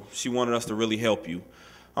 so she wanted us to really help you.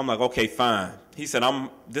 I'm like, okay, fine. He said,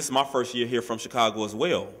 this is my first year here from Chicago as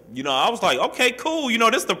well. You know, I was like, okay, cool. You know,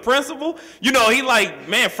 this is the principal. You know, he like,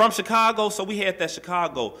 man, from Chicago. So we had that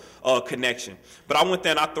Chicago connection. But I went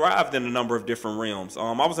there and I thrived in a number of different realms.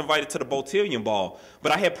 I was invited to the Botillion Ball,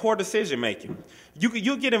 but I had poor decision making.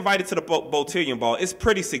 You get invited to the Botillion Ball. It's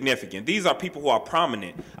pretty significant. These are people who are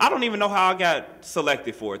prominent. I don't even know how I got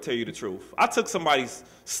selected for it, tell you the truth. I took somebody's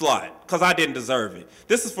slot because I didn't deserve it.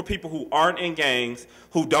 This is for people who aren't in gangs,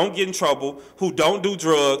 who don't get in trouble, who don't do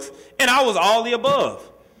drugs, and I was all the above.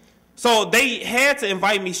 So they had to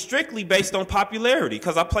invite me strictly based on popularity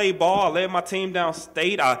because I played ball, I led my team down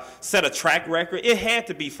state, I set a track record. It had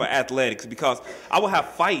to be for athletics because I would have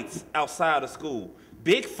fights outside of school.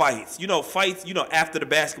 Big fights, after the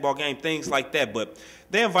basketball game, things like that. But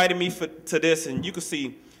they invited me to this, and you can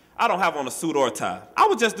see I don't have on a suit or a tie. I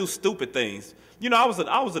would just do stupid things. You know, I was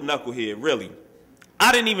a knucklehead, really.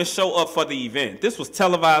 I didn't even show up for the event. This was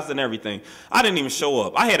televised and everything. I didn't even show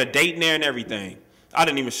up. I had a date in there and everything. I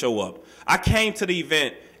didn't even show up. I came to the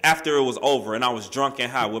event after it was over, and I was drunk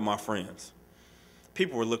and high with my friends.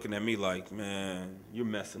 People were looking at me like, man, you're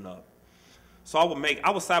messing up. So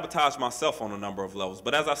I would sabotage myself on a number of levels.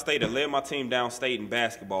 But as I stated, I led my team downstate in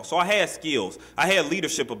basketball. So I had skills. I had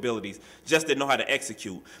leadership abilities, just didn't know how to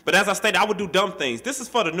execute. But as I stated, I would do dumb things. This is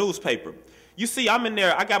for the newspaper. You see, I'm in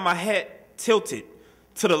there, I got my hat tilted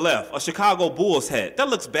to the left, a Chicago Bulls hat. That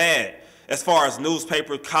looks bad as far as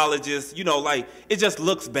newspaper, colleges, it just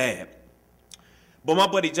looks bad. But my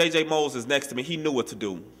buddy J.J. Moses next to me, he knew what to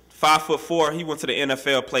do. 5'4", he went to the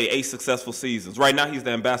NFL, played 8 successful seasons. Right now, he's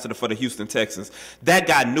the ambassador for the Houston Texans. That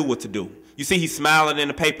guy knew what to do. You see, he's smiling in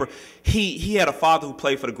the paper. He had a father who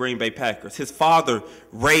played for the Green Bay Packers. His father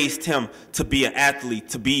raised him to be an athlete,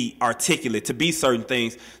 to be articulate, to be certain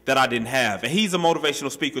things that I didn't have. And he's a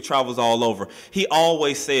motivational speaker, travels all over. He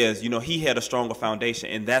always says, he had a stronger foundation,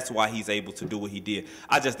 and that's why he's able to do what he did.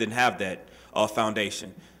 I just didn't have that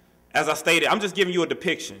foundation. As I stated, I'm just giving you a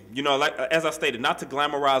depiction. As I stated, not to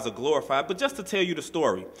glamorize or glorify, but just to tell you the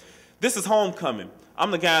story. This is homecoming. I'm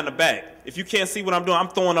the guy in the back. If you can't see what I'm doing, I'm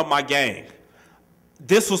throwing up my gang.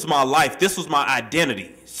 This was my life. This was my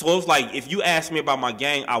identity. So it's like, if you asked me about my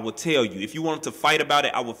gang, I would tell you. If you wanted to fight about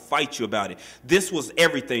it, I would fight you about it. This was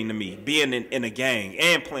everything to me, being in a gang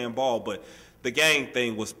and playing ball. But the gang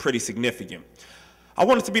thing was pretty significant. I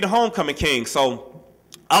wanted to be the homecoming king, so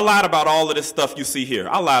I lied about all of this stuff you see here.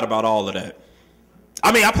 I lied about all of that.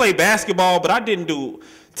 I mean, I played basketball, but I didn't do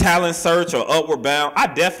talent search or Upward Bound. I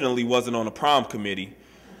definitely wasn't on the prom committee.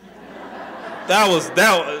 That's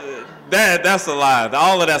a lie.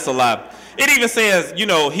 All of that's a lie. It even says, you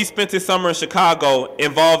know, he spent his summer in Chicago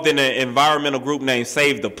involved in an environmental group named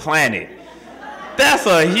Save the Planet. That's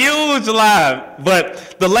a huge lie.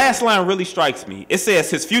 But the last line really strikes me. It says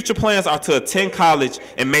his future plans are to attend college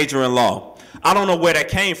and major in law. I don't know where that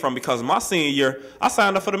came from because my senior year, I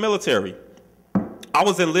signed up for the military. I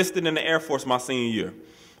was enlisted in the Air Force my senior year.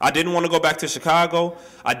 I didn't want to go back to Chicago.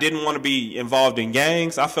 I didn't want to be involved in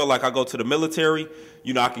gangs. I felt like I go to the military,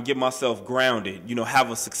 you know, I can get myself grounded, you know, have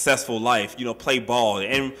a successful life, you know, play ball.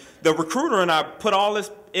 And the recruiter and I put all this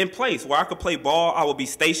in place where I could play ball. I would be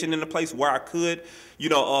stationed in a place where I could, you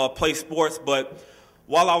know, play sports. But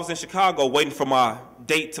while I was in Chicago waiting for my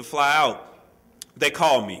date to fly out, they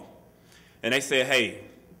called me. And they said, hey,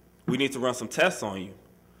 we need to run some tests on you.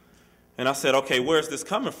 And I said, okay, where's this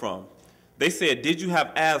coming from? They said, did you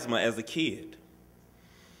have asthma as a kid?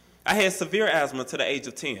 I had severe asthma to the age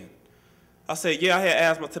of 10. I said, yeah, I had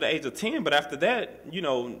asthma to the age of 10, but after that, you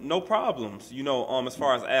know, no problems, you know, as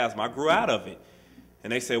far as asthma. I grew out of it.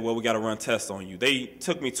 And they said, well, we got to run tests on you. They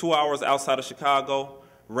took me 2 hours outside of Chicago,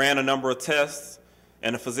 ran a number of tests,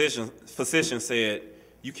 and the physician said,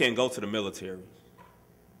 you can't go to the military.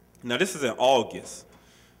 Now, this is in August.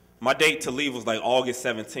 My date to leave was like August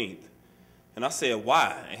 17th. And I said,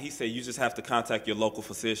 why? And he said, you just have to contact your local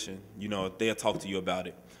physician. You know, they'll talk to you about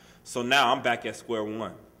it. So now I'm back at square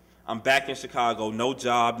one. I'm back in Chicago, no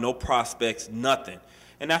job, no prospects, nothing.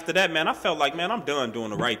 And after that, man, I felt like, man, I'm done doing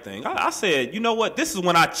the right thing. I said, you know what? This is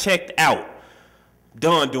when I checked out.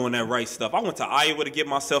 Done doing that right stuff. I went to Iowa to get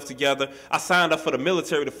myself together. I signed up for the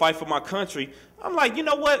military to fight for my country. I'm like, you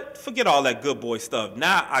know what? Forget all that good boy stuff.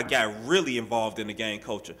 Now I got really involved in the gang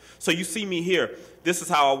culture. So you see me here. This is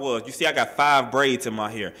how I was. You see, I got 5 braids in my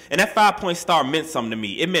hair. And that 5-point star meant something to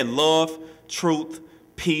me. It meant love, truth,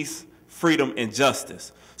 peace, freedom, and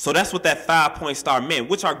justice. So that's what that 5-point star meant,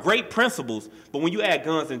 which are great principles. But when you add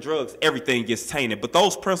guns and drugs, everything gets tainted. But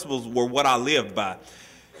those principles were what I lived by.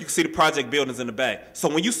 You can see the project buildings in the back. So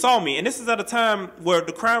when you saw me, and this is at a time where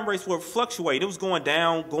the crime rates were fluctuating. It was going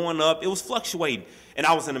down, going up. It was fluctuating. And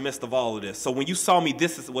I was in the midst of all of this. So when you saw me,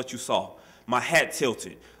 this is what you saw. My hat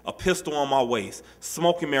tilted, a pistol on my waist,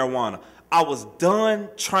 smoking marijuana. I was done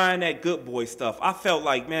trying that good boy stuff. I felt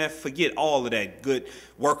like, man, forget all of that good,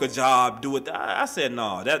 work a job, do it. I said,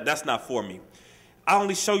 no, that's not for me. I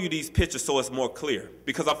only show you these pictures so it's more clear.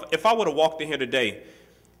 Because if I would have walked in here today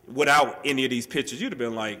without any of these pictures, you'd have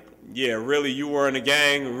been like, yeah, really, you were in a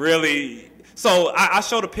gang, really? So I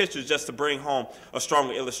show the pictures just to bring home a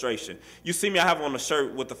stronger illustration. You see me, I have on a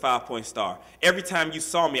shirt with the 5-point star. Every time you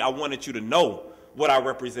saw me, I wanted you to know what I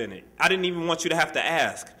represented. I didn't even want you to have to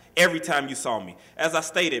ask every time you saw me. As I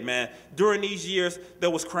stated, man, during these years, there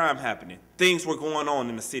was crime happening. Things were going on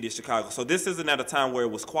in the city of Chicago. So this isn't at a time where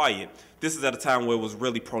it was quiet. This is at a time where it was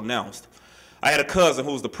really pronounced. I had a cousin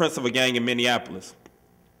who was the prince of a gang in Minneapolis.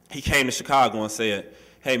 He came to Chicago and said,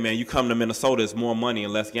 hey, man, you come to Minnesota, it's more money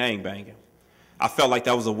and less gang banging. I felt like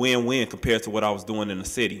that was a win-win compared to what I was doing in the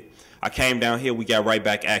city. I came down here, we got right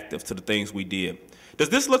back active to the things we did. Does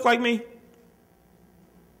this look like me?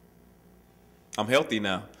 I'm healthy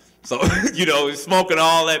now. So, you know, smoking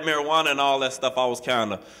all that marijuana and all that stuff, I was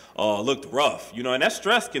kind of looked rough. You know, and that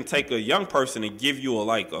stress can take a young person and give you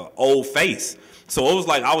a old face. So it was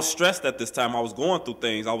like I was stressed at this time. I was going through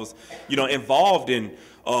things. I was, you know, involved in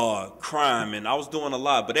crime, and I was doing a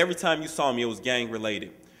lot. But every time you saw me, it was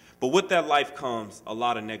gang-related. But with that life comes a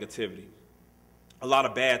lot of negativity. A lot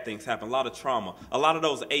of bad things happen, a lot of trauma. A lot of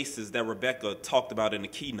those aces that Rebecca talked about in the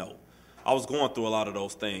keynote. I was going through a lot of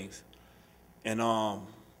those things. And,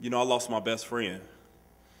 you know, I lost my best friend.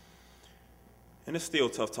 And it's still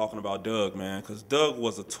tough talking about Doug, man, because Doug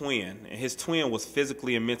was a twin, and his twin was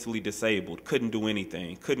physically and mentally disabled, couldn't do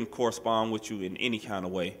anything, couldn't correspond with you in any kind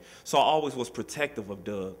of way. So I always was protective of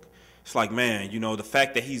Doug. It's like, man, you know, the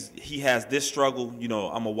fact that he has this struggle, you know,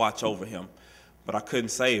 I'm going to watch over him. But I couldn't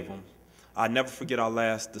save him. I'll never forget our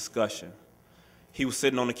last discussion. He was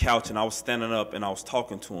sitting on the couch, and I was standing up, and I was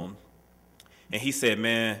talking to him. And he said,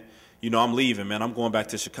 man, you know, I'm leaving, man. I'm going back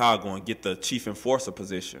to Chicago and get the chief enforcer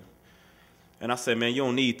position. And I said, man, you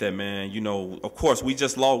don't need that, man. You know, of course, we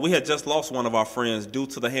had just lost one of our friends due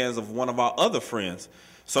to the hands of one of our other friends.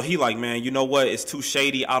 So he like, man, you know what? It's too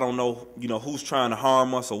shady. I don't know, you know, who's trying to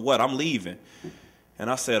harm us or what. I'm leaving. And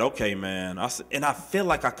I said, okay, man. And I feel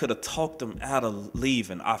like I could have talked him out of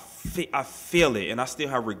leaving. I feel it, and I still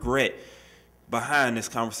have regret behind this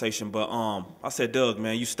conversation, but I said, Doug,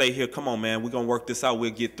 man, you stay here. Come on, man. We're going to work this out. We'll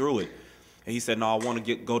get through it. And he said, no, I want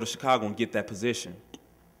to go to Chicago and get that position.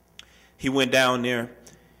 He went down there.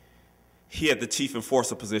 He had the chief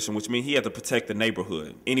enforcer position, which means he had to protect the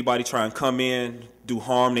neighborhood. Anybody try and come in, do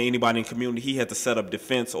harm to anybody in the community, he had to set up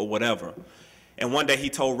defense or whatever. And one day he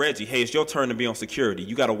told Reggie, hey, it's your turn to be on security.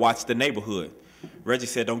 You got to watch the neighborhood. Reggie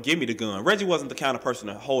said, don't give me the gun. Reggie wasn't the kind of person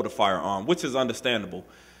to hold a firearm, which is understandable.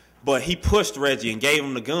 But he pushed Reggie and gave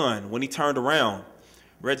him the gun. When he turned around,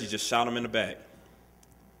 Reggie just shot him in the back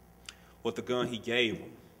with the gun he gave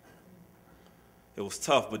him. It was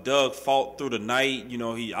tough, but Doug fought through the night. You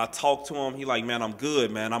know, I talked to him. He like, man, I'm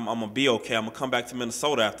good, man. I'm going to be okay. I'm going to come back to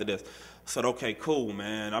Minnesota after this. I said, okay, cool,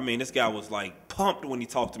 man. I mean, this guy was, like, pumped when he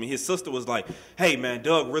talked to me. His sister was like, hey, man,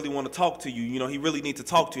 Doug really want to talk to you. You know, he really need to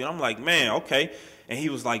talk to you. And I'm like, man, okay. And he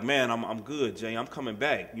was like, man, I'm good, Jay. I'm coming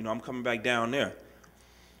back. You know, I'm coming back down there.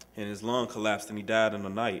 And his lung collapsed, and he died in the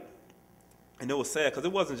night. And it was sad because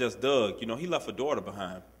it wasn't just Doug. You know, he left a daughter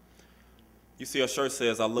behind. You see her shirt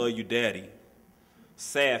says, I love you, Daddy.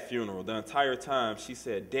 Sad funeral. The entire time she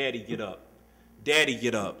said, Daddy, get up. Daddy,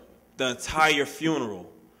 get up. The entire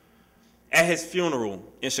funeral. At his funeral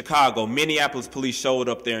in Chicago, Minneapolis police showed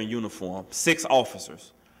up there in uniform, 6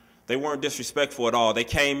 officers. They weren't disrespectful at all. They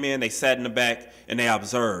came in, they sat in the back, and they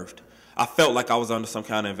observed. I felt like I was under some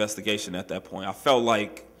kind of investigation at that point. I felt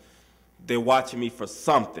like they're watching me for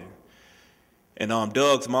something. And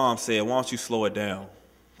Doug's mom said, why don't you slow it down?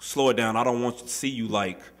 Slow it down. I don't want to see you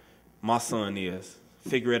like my son is.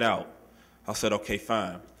 Figure it out. I said, okay,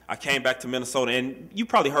 fine. I came back to Minnesota, and you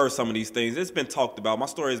probably heard some of these things. It's been talked about. My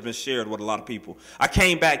story has been shared with a lot of people. I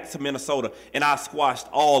came back to Minnesota, and I squashed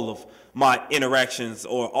all of my interactions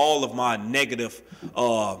or all of my negative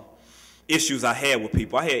issues I had with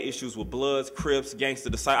people. I had issues with Bloods, Crips, Gangster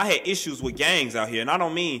Disciples. I had issues with gangs out here, and I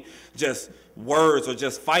don't mean just words or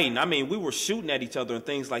just fighting. I mean, we were shooting at each other and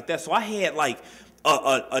things like that. So I had, like,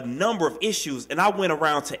 a number of issues, and I went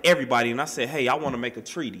around to everybody, and I said, hey, I want to make a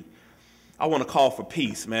treaty. I want to call for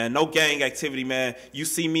peace, man. No gang activity, man. You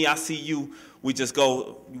see me, I see you. We just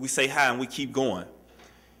go, we say hi, and we keep going.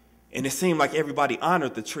 And it seemed like everybody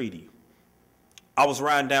honored the treaty. I was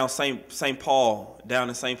riding down St. Paul, down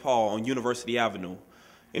in St. Paul on University Avenue.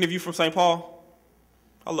 Any of you from St. Paul?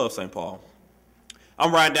 I love St. Paul.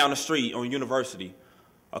 I'm riding down the street on University.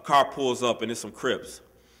 A car pulls up, and it's some Crips.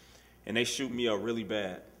 And they shoot me up really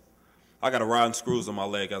bad. I got a rod and screws on my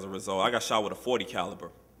leg as a result. I got shot with a .40 caliber.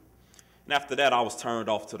 And after that, I was turned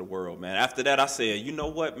off to the world, man. After that, I said, you know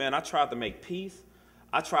what, man? I tried to make peace.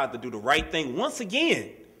 I tried to do the right thing. Once again,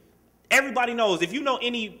 everybody knows, if you know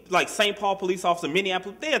any, like, St. Paul police officer,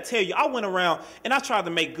 Minneapolis, they'll tell you, I went around and I tried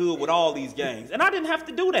to make good with all these gangs. And I didn't have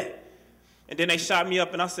to do that. And then they shot me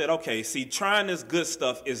up, and I said, okay, see, trying this good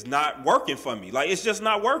stuff is not working for me. Like, it's just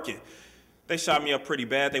not working. They shot me up pretty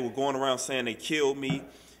bad. They were going around saying they killed me.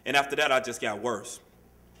 And after that, I just got worse.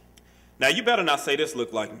 Now, you better not say this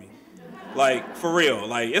looked like me. Like, for real.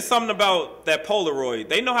 Like, it's something about that Polaroid.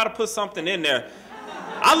 They know how to put something in there.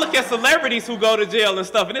 I look at celebrities who go to jail and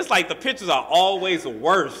stuff, and it's like the pictures are always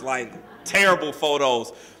worse, like terrible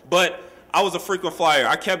photos. But I was a frequent flyer.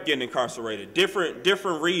 I kept getting incarcerated.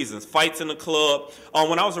 Different reasons. Fights in the club.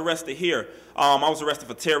 When I was arrested here, I was arrested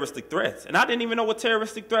for terroristic threats. And I didn't even know what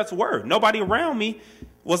terroristic threats were. Nobody around me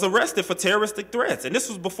was arrested for terroristic threats. And this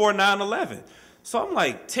was before 9/11. So I'm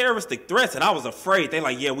like, terroristic threats. And I was afraid. They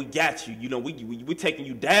like, yeah, we got you. You know, we taking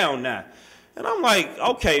you down now. And I'm like,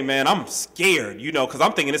 okay, man, I'm scared, you know, because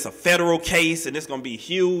I'm thinking it's a federal case and it's going to be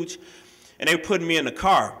huge. And they put me in the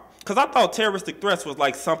car. Because I thought terroristic threats was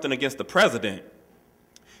like something against the president.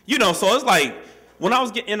 You know, so it's like, when I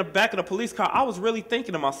was getting in the back of the police car, I was really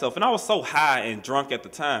thinking to myself, and I was so high and drunk at the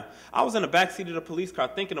time, I was in the back seat of the police car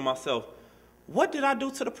thinking to myself, what did I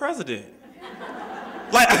do to the president?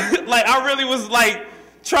 like I really was like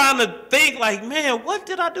trying to think like, man, what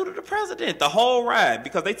did I do to the president? The whole ride,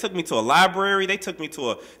 because they took me to a library, they took me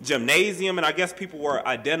to a gymnasium, and I guess people were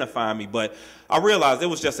identifying me, but I realized it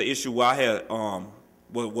was just an issue where I had,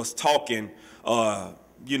 was talking,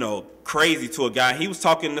 you know, crazy to a guy. He was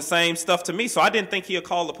talking the same stuff to me, so I didn't think he'd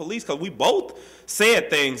call the police because we both said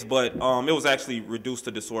things, but it was actually reduced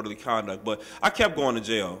to disorderly conduct. But I kept going to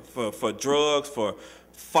jail for drugs, for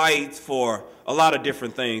fights, for a lot of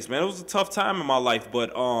different things, man. It was a tough time in my life, but,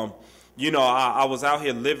 you know, I was out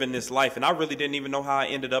here living this life, and I really didn't even know how I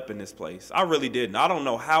ended up in this place. I really didn't. I don't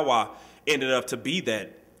know how I ended up to be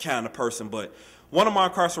that kind of person, but one of my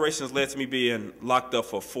incarcerations led to me being locked up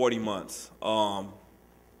for 40 months.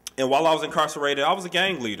 And while I was incarcerated, I was a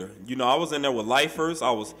gang leader. You know, I was in there with lifers.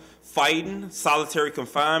 I was fighting, solitary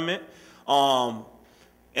confinement.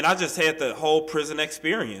 And I just had the whole prison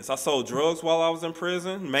experience. I sold drugs while I was in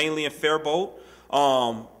prison, mainly in Faribault.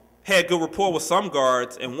 Had good rapport with some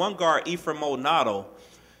guards, and one guard, Ephraim Maldonado,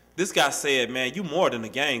 this guy said, man, you more than a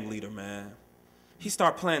gang leader, man. He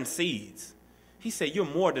started planting seeds. He said, you're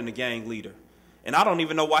more than a gang leader. And I don't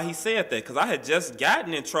even know why he said that, because I had just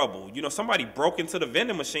gotten in trouble. You know, somebody broke into the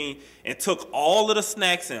vending machine and took all of the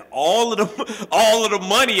snacks and all of the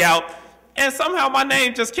money out, and somehow my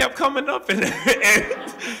name just kept coming up in there.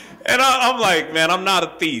 And I'm like, man, I'm not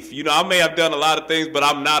a thief. You know, I may have done a lot of things, but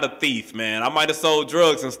I'm not a thief, man. I might have sold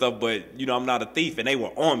drugs and stuff, but, you know, I'm not a thief. And they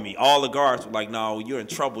were on me. All the guards were like, no, you're in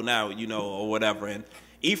trouble now, you know, or whatever. And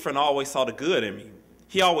Ephraim always saw the good in me.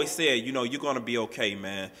 He always said, you know, you're going to be okay,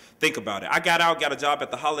 man. Think about it. I got out, got a job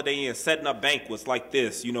at the Holiday Inn, setting up banquets like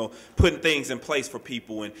this, you know, putting things in place for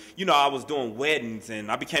people. And, you know, I was doing weddings,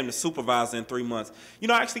 and I became the supervisor in 3 months. You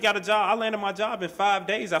know, I actually got a job. I landed my job in 5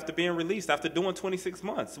 days after being released, after doing 26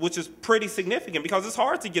 months, which is pretty significant because it's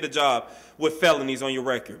hard to get a job with felonies on your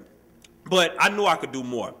record. But I knew I could do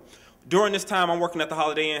more. During this time, I'm working at the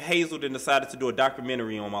Holiday Inn. Hazelden decided to do a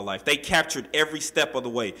documentary on my life. They captured every step of the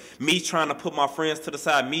way. Me trying to put my friends to the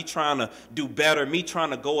side, me trying to do better, me trying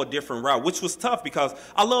to go a different route, which was tough because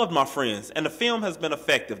I loved my friends. And the film has been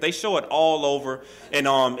effective. They show it all over, and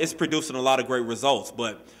it's producing a lot of great results.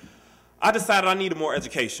 But I decided I needed more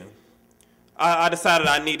education. I decided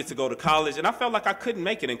I needed to go to college, and I felt like I couldn't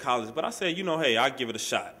make it in college. But I said, you know, hey, I'll give it a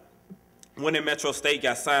shot. Went in Metro State,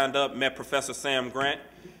 got signed up, met Professor Sam Grant.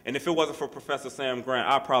 And if it wasn't for Professor Sam Grant,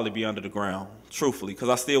 I'd probably be under the ground, truthfully, because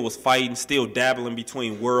I still was fighting, still dabbling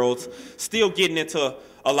between worlds, still getting into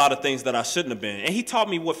a lot of things that I shouldn't have been. And he taught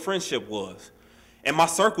me what friendship was. And my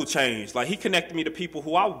circle changed. Like, he connected me to people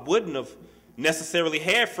who I wouldn't have necessarily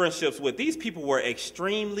had friendships with. These people were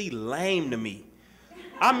extremely lame to me.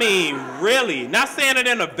 I mean, really. Not saying it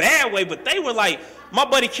in a bad way, but they were like, my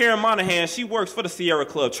buddy Karen Monahan, she works for the Sierra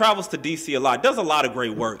Club, travels to D.C. a lot, does a lot of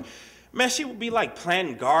great work. Man, she would be like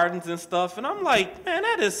planting gardens and stuff, and I'm like, man,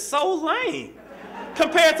 that is so lame.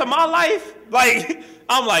 Compared to my life, like,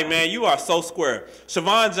 I'm like, man, you are so square.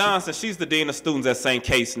 Siobhan Johnson, she's the dean of students at St.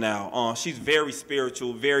 Case now. She's very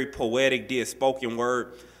spiritual, very poetic, did spoken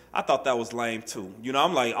word. I thought that was lame too. You know,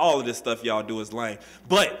 I'm like, all of this stuff y'all do is lame.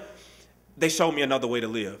 But they showed me another way to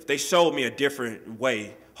live. They showed me a different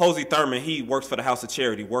way. Hosey Thurman, he works for the House of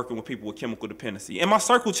Charity, working with people with chemical dependency. And my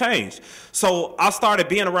circle changed. So I started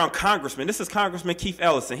being around congressmen. This is Congressman Keith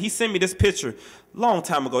Ellison. He sent me this picture a long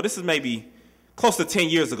time ago. This is maybe close to 10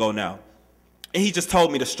 years ago now. And he just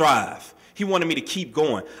told me to strive. He wanted me to keep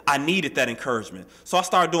going. I needed that encouragement. So I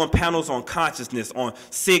started doing panels on consciousness, on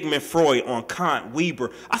Sigmund Freud, on Kant, Weber.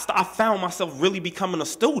 I found myself really becoming a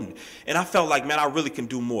student. And I felt like, man, I really can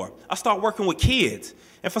do more. I started working with kids.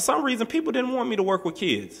 And for some reason, people didn't want me to work with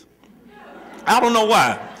kids. I don't know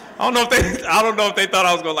why. I don't know if they thought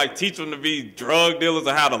I was going to like teach them to be drug dealers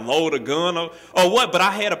or how to load a gun or what, but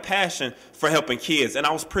I had a passion for helping kids, and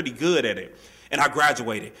I was pretty good at it. And I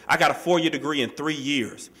graduated. I got a 4-year degree in 3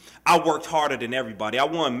 years. I worked harder than everybody. I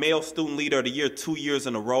won Male Student Leader of the Year 2 years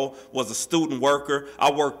in a row, was a student worker.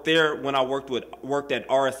 I worked there when I worked at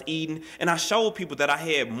R.S. Eden, and I showed people that I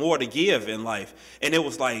had more to give in life. And it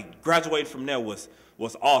was like graduating from there was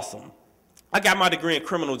awesome. I got my degree in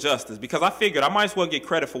criminal justice because I figured I might as well get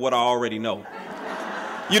credit for what I already know.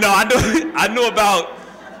 You know, I knew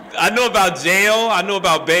about jail, I knew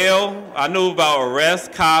about bail, I knew about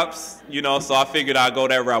arrest, cops, you know, so I figured I'd go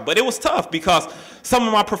that route. But it was tough because some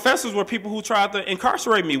of my professors were people who tried to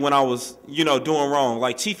incarcerate me when I was, you know, doing wrong.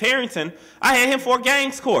 Like Chief Harrington, I had him for a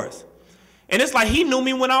gangs course. And it's like he knew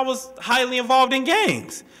me when I was highly involved in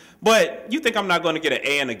gangs. But you think I'm not going to get an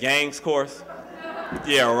A in a gangs course?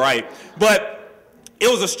 Yeah, right. But it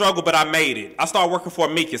was a struggle, but I made it. I started working for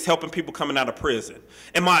Amicus, helping people coming out of prison.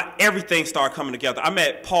 And everything started coming together. I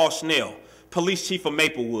met Paul Schnell, police chief of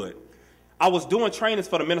Maplewood. I was doing trainings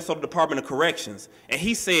for the Minnesota Department of Corrections, and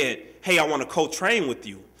he said, hey, I want to co-train with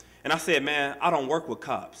you. And I said, man, I don't work with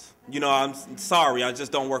cops. You know, I'm sorry, I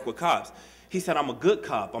just don't work with cops. He said, I'm a good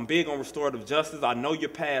cop. I'm big on restorative justice. I know your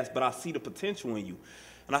past, but I see the potential in you.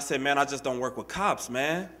 And I said, man, I just don't work with cops,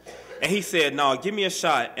 man. And he said, no, give me a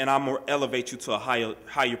shot, and I'm going to elevate you to a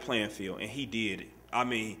higher playing field. And he did it. I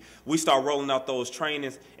mean, we started rolling out those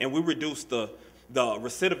trainings, and we reduced the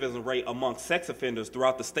recidivism rate among sex offenders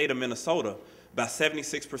throughout the state of Minnesota by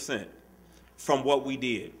 76%. from what we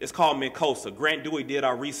did. It's called MICOSA. Grant Dewey did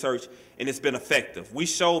our research, and it's been effective. We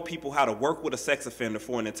showed people how to work with a sex offender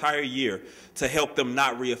for an entire year to help them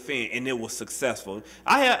not reoffend, and it was successful.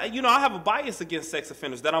 I have a bias against sex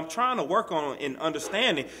offenders that I'm trying to work on in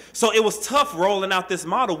understanding. So it was tough rolling out this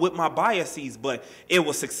model with my biases, but it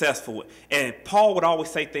was successful. And Paul would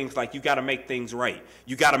always say things like, you got to make things right.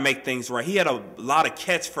 You got to make things right. He had a lot of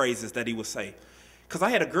catchphrases that he would say. Because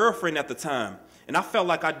I had a girlfriend at the time, and I felt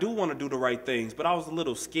like I do want to do the right things, but I was a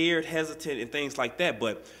little scared, hesitant, and things like that.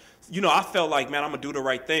 But, I felt like, man, I'm going to do the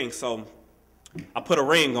right thing, so I put a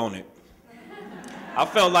ring on it. I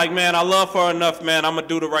felt like, man, I love her enough, man, I'm going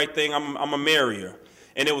to do the right thing. I'm going to marry her.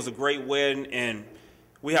 And it was a great wedding, and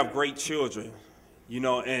we have great children,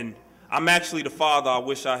 and I'm actually the father I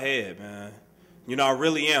wish I had, man. I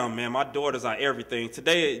really am, man. My daughters are everything.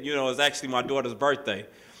 Today, is actually my daughter's birthday.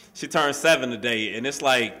 She turned 7 today, and it's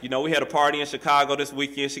like, we had a party in Chicago this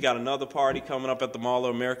weekend. She got another party coming up at the Mall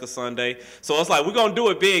of America Sunday. So it's like, we're going to do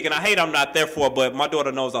it big, and I hate I'm not there for it, but my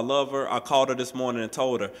daughter knows I love her. I called her this morning and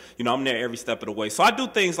told her, I'm there every step of the way. So I do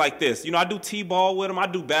things like this. I do T-ball with them. I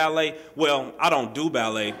do ballet. Well, I don't do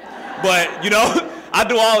ballet, but, I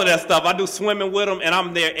do all of that stuff. I do swimming with them, and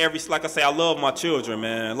I'm there like I say, I love my children,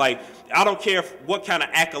 man. Like, I don't care what kind of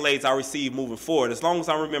accolades I receive moving forward. As long as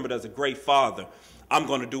I'm remembered as a great father, I'm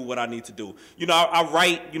going to do what I need to do. I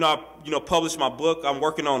write, I publish my book. I'm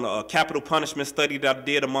working on a capital punishment study that I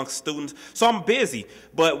did amongst students. So I'm busy.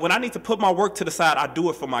 But when I need to put my work to the side, I do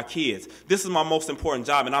it for my kids. This is my most important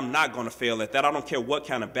job, and I'm not going to fail at that. I don't care what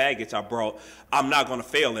kind of baggage I brought. I'm not going to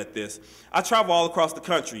fail at this. I travel all across the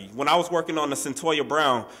country. When I was working on the Centoya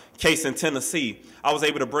Brown case in Tennessee, I was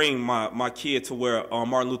able to bring my kid to where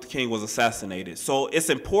Martin Luther King was assassinated. So it's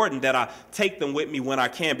important that I take them with me when I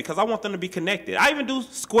can because I want them to be connected. I even do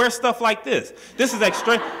square stuff like this. This is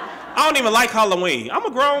extreme. I don't even like Halloween. I'm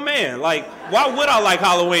a grown man. Like, why would I like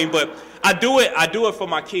Halloween? But I do it for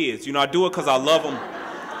my kids. I do it because I love them.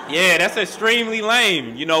 Yeah, that's extremely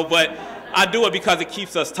lame, but I do it because it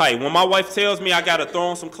keeps us tight. When my wife tells me I got to throw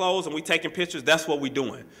on some clothes and we taking pictures, that's what we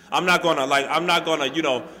doing. I'm not going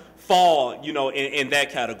to fall, in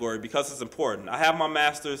that category because it's important. I have my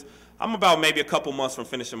master's. I'm about maybe a couple months from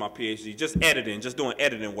finishing my PhD, just doing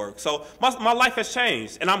editing work. So my life has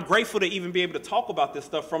changed, and I'm grateful to even be able to talk about this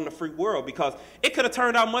stuff from the free world because it could have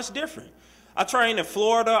turned out much different. I train in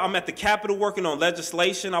Florida. I'm at the Capitol working on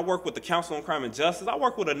legislation. I work with the Council on Crime and Justice. I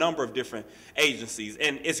work with a number of different agencies,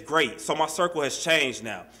 and it's great. So my circle has changed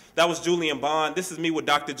now. That was Julian Bond. This is me with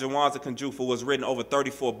Dr. Jawanza Kunjufu, who has written over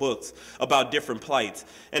 34 books about different plights.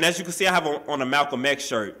 And as you can see, I have on a Malcolm X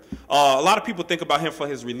shirt. A lot of people think about him for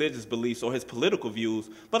his religious beliefs or his political views,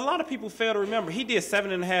 but a lot of people fail to remember he did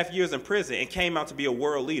 7.5 years in prison and came out to be a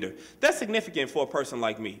world leader. That's significant for a person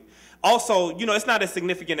like me. Also, it's not as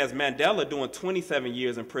significant as Mandela doing 27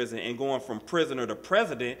 years in prison and going from prisoner to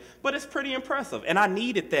president, but it's pretty impressive. And I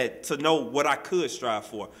needed that to know what I could strive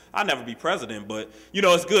for. I'll never be president, but,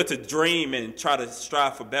 it's good to dream and try to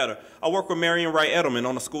strive for better. I work with Marion Wright Edelman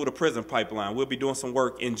on the school-to-prison pipeline. We'll be doing some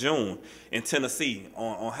work in June in Tennessee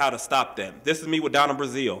on how to stop that. This is me with Donna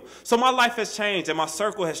Brazil. So my life has changed, and my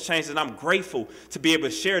circle has changed, and I'm grateful to be able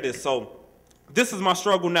to share this. So this is my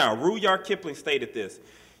struggle now. Rudyard Kipling stated this.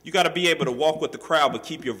 You got to be able to walk with the crowd but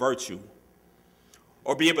keep your virtue.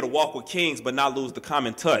 Or be able to walk with kings but not lose the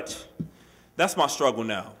common touch. That's my struggle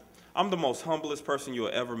now. I'm the most humblest person you'll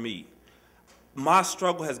ever meet. My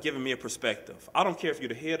struggle has given me a perspective. I don't care if you're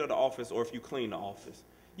the head of the office or if you clean the office.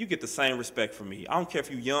 You get the same respect from me. I don't care if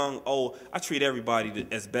you're young, old. I treat everybody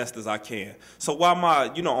as best as I can. So while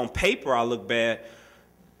on paper I look bad,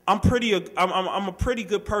 I'm a pretty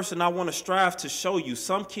good person. I want to strive to show you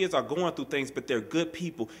some kids are going through things, but they're good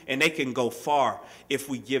people, and they can go far if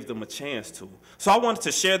we give them a chance to. So I wanted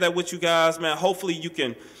to share that with you guys, man. Hopefully you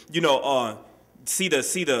can, see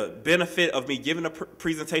the benefit of me giving a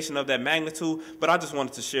presentation of that magnitude, but I just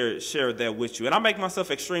wanted to share that with you. And I make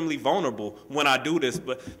myself extremely vulnerable when I do this,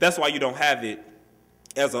 but that's why you don't have it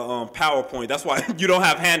as a PowerPoint. That's why you don't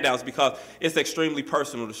have handouts, because it's extremely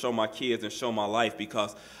personal to show my kids and show my life,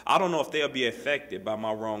 because I don't know if they'll be affected by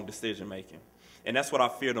my wrong decision making. And that's what I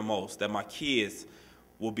fear the most, that my kids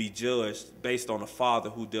will be judged based on a father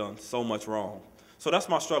who done so much wrong. So that's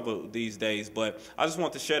my struggle these days, but I just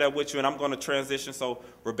want to share that with you, and I'm going to transition so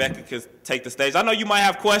Rebecca can take the stage. I know you might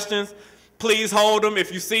have questions. Please hold them.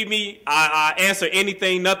 If you see me, I answer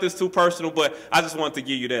anything. Nothing's too personal, but I just wanted to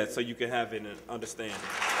give you that so you can have it and understand.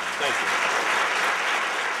 Thank you.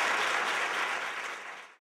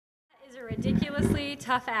 That is a ridiculously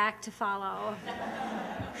tough act to follow.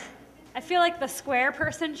 I feel like the square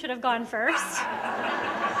person should have gone first.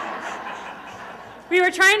 We were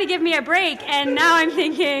trying to give me a break, and now I'm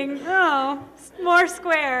thinking, oh, more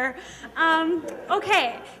square.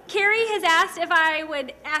 Okay, Carrie has asked if I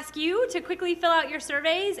would ask you to quickly fill out your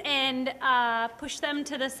surveys and push them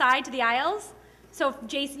to the side, to the aisles. So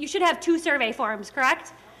Jason, you should have 2 survey forms,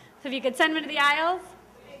 correct? So if you could send them to the aisles.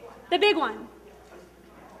 The big one.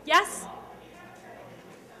 Yes?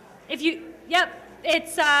 If you, yep,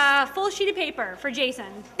 it's a full sheet of paper for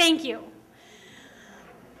Jason. Thank you.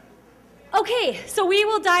 Okay, so we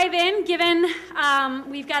will dive in, given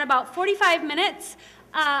we've got about 45 minutes.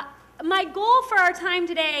 My goal for our time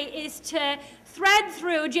today is to thread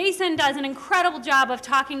through. Jason does an incredible job of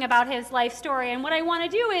talking about his life story, and what I want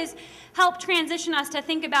to do is help transition us to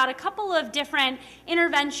think about a couple of different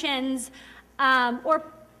interventions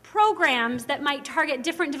or programs that might target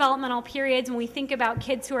different developmental periods when we think about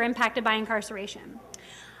kids who are impacted by incarceration.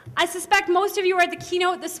 I suspect most of you were at the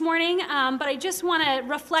keynote this morning, but I just want to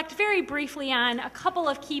reflect very briefly on a couple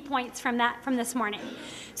of key points from this morning.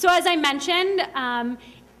 So as I mentioned,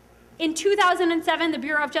 in 2007, the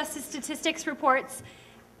Bureau of Justice Statistics reports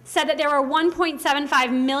said that there were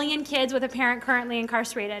 1.75 million kids with a parent currently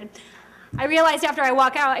incarcerated. I realized after I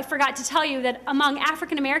walk out, I forgot to tell you that among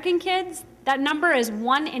African American kids, that number is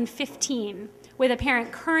 1 in 15. With a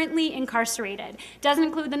parent currently incarcerated. Doesn't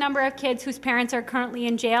include the number of kids whose parents are currently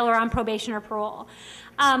in jail or on probation or parole.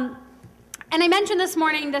 And I mentioned this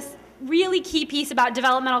morning this really key piece about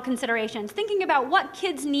developmental considerations, thinking about what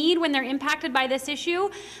kids need when they're impacted by this issue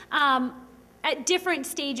at different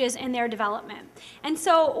stages in their development. And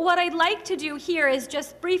so what I'd like to do here is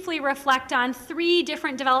just briefly reflect on 3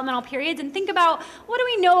 different developmental periods and think about what do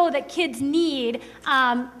we know that kids need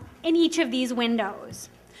in each of these windows.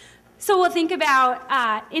 So we'll think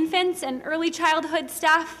about infants and early childhood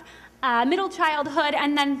stuff, middle childhood,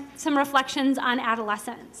 and then some reflections on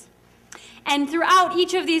adolescence. And throughout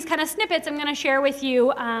each of these kind of snippets, I'm going to share with you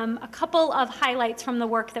a couple of highlights from the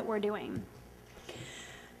work that we're doing.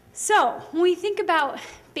 So when we think about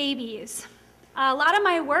babies, a lot of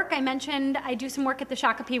my work, I mentioned I do some work at the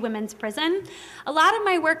Shakopee Women's Prison. A lot of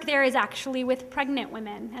my work there is actually with pregnant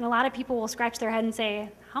women, and a lot of people will scratch their head and say,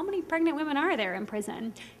 how many pregnant women are there in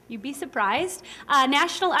prison? You'd be surprised.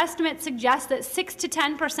 National estimates suggest that 6 to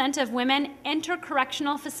 10% of women enter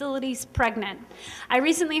correctional facilities pregnant. I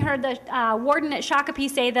recently heard the warden at Shakopee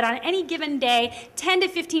say that on any given day, 10 to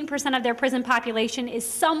 15% of their prison population is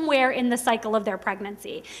somewhere in the cycle of their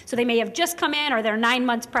pregnancy. So they may have just come in or they're 9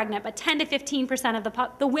 months pregnant, but 10 to 15%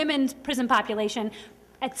 of the women's prison population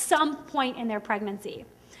at some point in their pregnancy.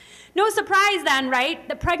 No surprise then, right,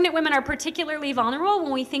 that pregnant women are particularly vulnerable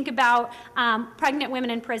when we think about pregnant women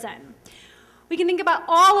in prison. We can think about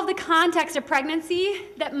all of the context of pregnancy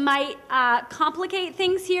that might complicate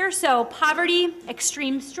things here. So poverty,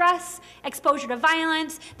 extreme stress, exposure to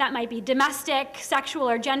violence, that might be domestic, sexual,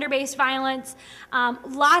 or gender-based violence,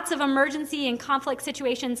 lots of emergency and conflict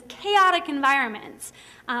situations, chaotic environments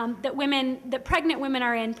that pregnant women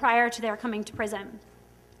are in prior to their coming to prison.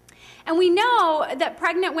 And we know that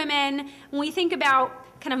pregnant women, when we think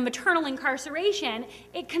about kind of maternal incarceration,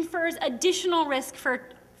 it confers additional risk for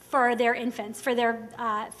their infants, for their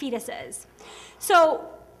fetuses. So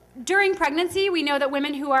during pregnancy, we know that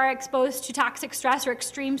women who are exposed to toxic stress or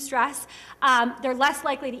extreme stress, they're less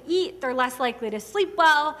likely to eat, they're less likely to sleep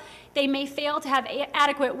well, they may fail to have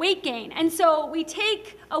adequate weight gain. And so we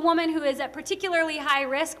take a woman who is at particularly high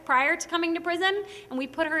risk prior to coming to prison, and we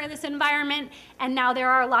put her in this environment, and now there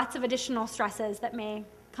are lots of additional stresses that may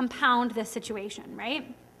compound this situation,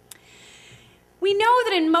 right? We know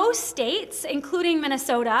that in most states, including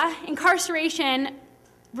Minnesota, incarceration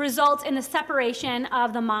results in the separation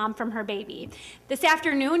of the mom from her baby. This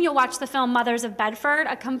afternoon, you'll watch the film Mothers of Bedford,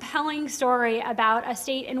 a compelling story about a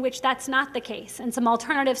state in which that's not the case, and some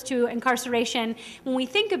alternatives to incarceration when we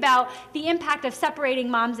think about the impact of separating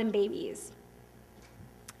moms and babies.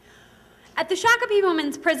 At the Shakopee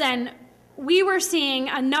Women's Prison, we were seeing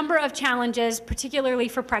a number of challenges, particularly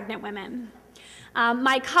for pregnant women.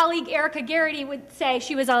 My colleague Erica Garrity would say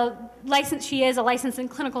she is a licensed and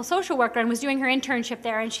clinical social worker and was doing her internship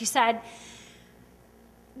there, and she said,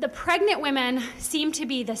 the pregnant women seem to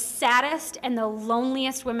be the saddest and the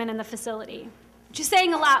loneliest women in the facility. Which is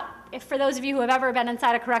saying a lot for those of you who have ever been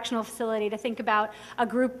inside a correctional facility to think about a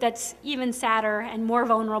group that's even sadder and more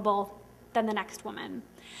vulnerable than the next woman.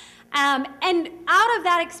 And out of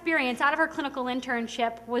that experience, out of her clinical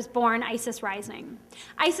internship, was born ISIS Rising.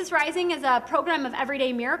 ISIS Rising is a program of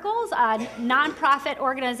Everyday Miracles, a nonprofit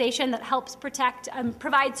organization that helps protect and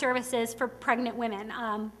provide services for pregnant women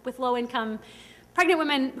with low-income pregnant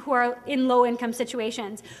women who are in low-income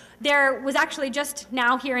situations. There was actually just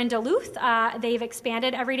now here in Duluth, they've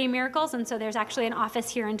expanded Everyday Miracles, and so there's actually an office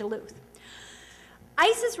here in Duluth.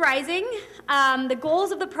 ICE is rising. The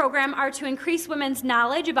goals of the program are to increase women's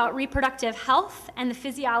knowledge about reproductive health and the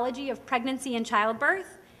physiology of pregnancy and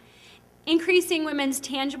childbirth, increasing women's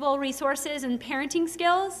tangible resources and parenting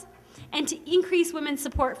skills, and to increase women's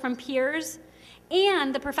support from peers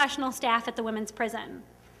and the professional staff at the women's prison.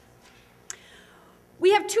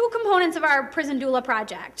 We have two components of our prison doula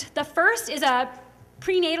project. The first is a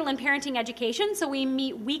prenatal and parenting education, so we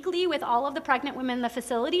meet weekly with all of the pregnant women in the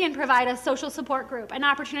facility and provide a social support group, an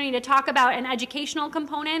opportunity to talk about an educational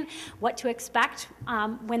component, what to expect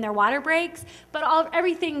when their water breaks, but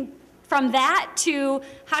everything from that to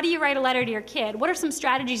how do you write a letter to your kid? What are some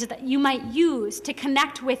strategies that you might use to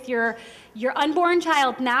connect with your unborn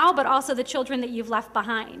child now, but also the children that you've left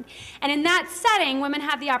behind? And in that setting, women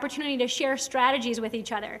have the opportunity to share strategies with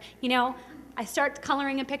each other. You know, I start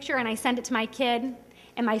coloring a picture and I send it to my kid,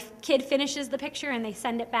 and my kid finishes the picture and they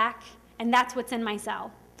send it back, and that's what's in my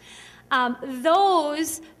cell.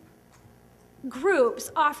 Those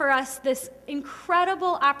groups offer us this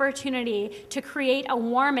incredible opportunity to create a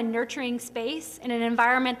warm and nurturing space in an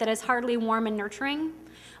environment that is hardly warm and nurturing,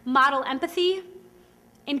 model empathy,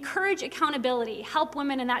 encourage accountability, help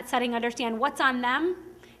women in that setting understand what's on them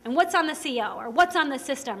and what's on the CO, or what's on the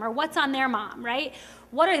system, or what's on their mom, right?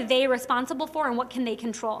 What are they responsible for and what can they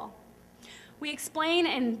control? We explain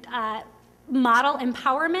and model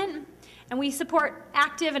empowerment, and we support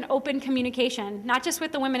active and open communication, not just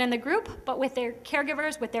with the women in the group, but with their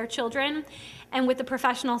caregivers, with their children, and with the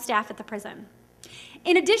professional staff at the prison.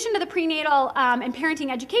 In addition to the prenatal and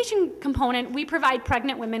parenting education component, we provide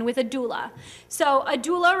pregnant women with a doula. So a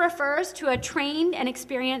doula refers to a trained and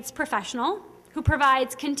experienced professional who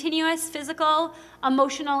provides continuous physical,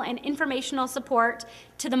 emotional, and informational support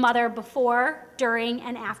to the mother before, during,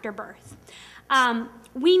 and after birth.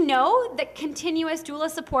 We know that continuous doula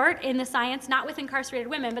support in the science, not with incarcerated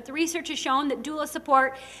women, but the research has shown that doula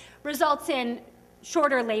support results in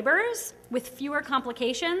shorter labors with fewer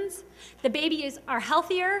complications, the babies are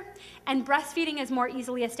healthier, and breastfeeding is more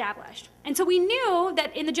easily established. And so we knew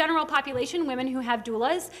that in the general population, women who have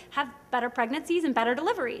doulas have better pregnancies and better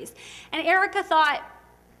deliveries. And Erica thought,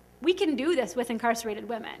 we can do this with incarcerated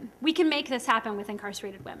women. We can make this happen with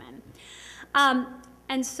incarcerated women.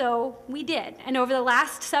 And so we did. And over the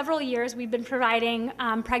last several years, we've been providing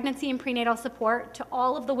pregnancy and prenatal support to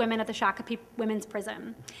all of the women at the Shakopee Women's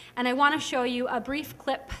Prison. And I want to show you a brief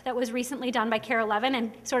clip that was recently done by Care 11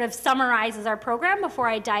 and sort of summarizes our program before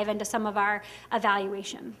I dive into some of our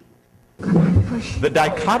evaluation. The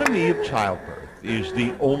dichotomy of childbirth is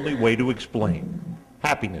the only way to explain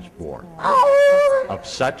happiness born of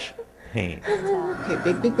such pain.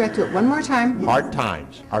 Okay, big breath to it. One more time. Hard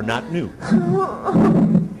times are not new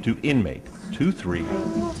to inmate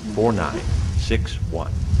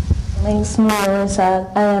 234961. Makes me really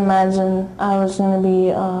sad. I imagine I was going to be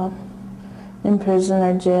in prison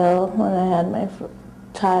or jail when I had my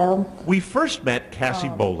child. We first met Cassie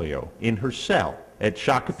Bolio in her cell at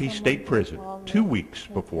Shakopee State Prison 2 weeks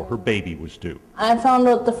before her baby was due. I found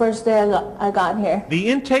out the first day I got here. The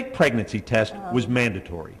intake pregnancy test was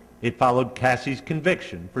mandatory. It followed Cassie's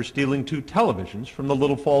conviction for stealing 2 televisions from the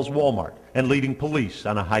Little Falls Walmart and leading police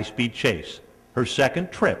on a high-speed chase. Her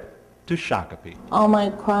second trip to Shakopee. All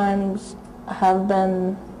my crimes have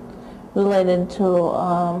been related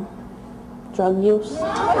to drug use.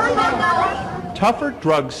 Tougher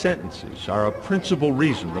drug sentences are a principal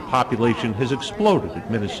reason the population has exploded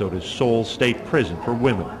at Minnesota's sole state prison for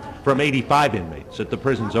women, from 85 inmates at the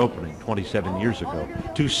prison's opening 27 years ago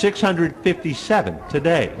to 657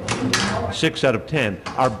 today. 6 out of 10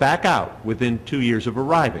 are back out within 2 years of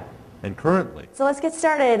arriving, and currently, So let's get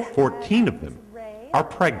started. 14 of them are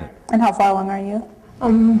pregnant. And how far along are you?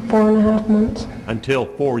 4.5 months. Until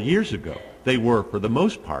 4 years ago, they were, for the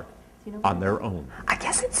most part, on their own. I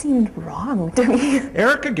guess it seemed wrong to me.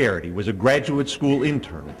 Erica Garrity was a graduate school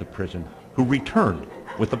intern at the prison who returned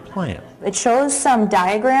with a plan. It shows some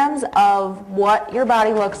diagrams of what your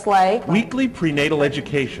body looks like. Weekly prenatal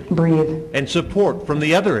education Breathe. and support from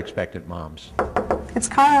the other expectant moms It's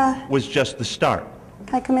Kara. was just the start.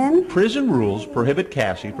 Can I come in? Prison rules prohibit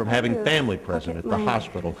Cassie from having family present at the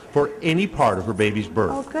hospital for any part of her baby's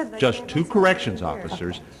birth. Oh, good. Just 2 corrections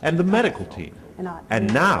officers and the medical team.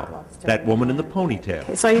 And now, that woman in the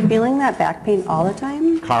ponytail, So are you feeling that back pain all the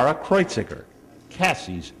time? Kara Kreuziger,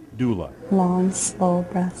 Cassie's doula. Long, slow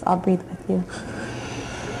breaths. I'll breathe with you.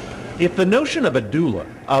 If the notion of a doula,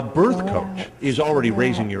 a birth coach, is already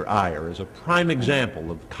raising your ire as a prime example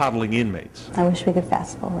of coddling inmates, I wish we could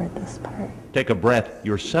fast forward this part. take a breath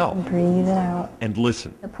yourself Breathe it out. and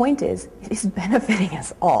listen. The point is, it is benefiting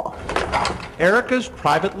us all. Erica's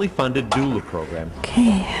privately funded doula program,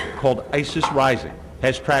 called ISIS Rising,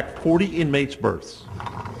 has tracked 40 inmates' births.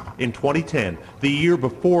 In 2010, the year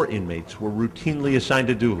before inmates were routinely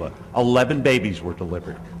assigned a doula, 11 babies were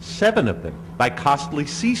delivered, 7 of them by costly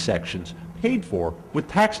C-sections paid for with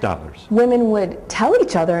tax dollars. Women would tell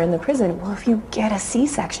each other in the prison, well, if you get a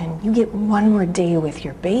C-section, you get one more day with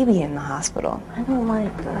your baby in the hospital. I don't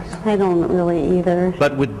like this. I don't really either.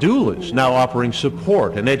 But with doulas now offering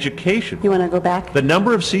support and education, You want to go back? the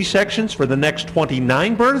number of C-sections for the next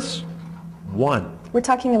 29 births? 1. We're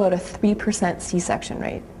talking about a 3% C-section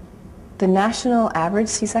rate. The national average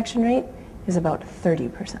C-section rate is about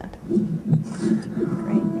 30%.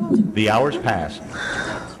 Great. The hours pass,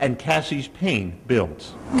 and Cassie's pain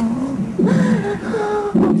builds. So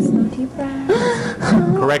deep breath.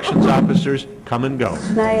 Corrections officers come and go,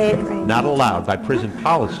 Night. not allowed by prison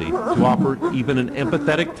policy to offer even an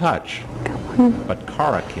empathetic touch. But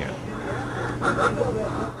Cara can.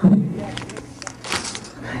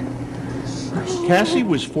 Cassie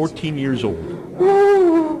was 14 years old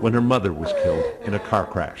when her mother was killed in a car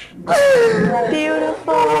crash.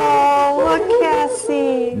 Beautiful. Look,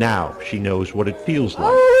 Cassie. Now she knows what it feels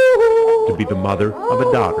like to be the mother of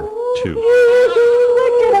a daughter, too.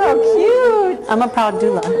 Look at how cute. I'm a proud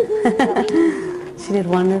doula. She did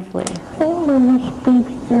wonderfully.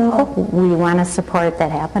 We want to support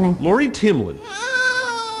that happening. Lori Timlin,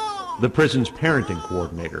 the prison's parenting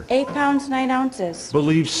coordinator, 8 pounds, 9 ounces.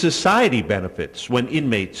 believes society benefits when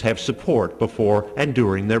inmates have support before and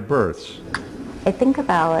during their births. I think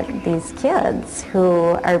about these kids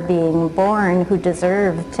who are being born who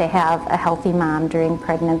deserve to have a healthy mom during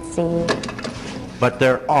pregnancy. But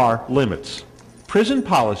there are limits. Prison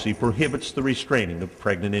policy prohibits the restraining of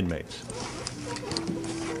pregnant inmates.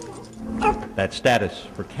 That status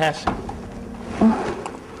for Cassie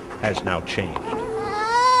has now changed.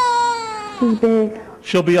 She's big.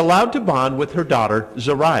 She'll be allowed to bond with her daughter,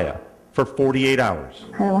 Zariah, for 48 hours.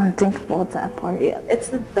 I don't want to think about that part yet. It's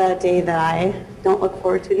the day that I don't look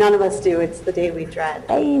forward to. None of us do. It's the day we dread.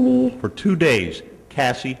 Baby. For 2 days,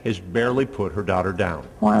 Cassie has barely put her daughter down.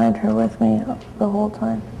 Wanted her with me the whole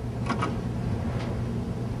time.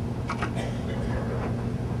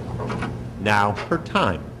 Now her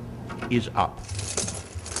time is up.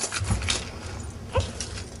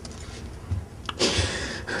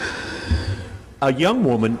 A young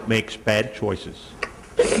woman makes bad choices.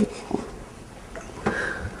 Just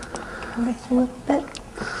a little bit.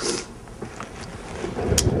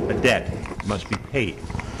 A debt must be paid.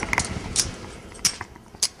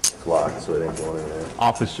 It's locked, so it ain't going in there.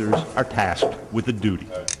 Officers are tasked with a duty.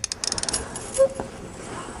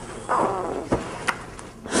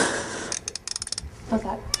 How's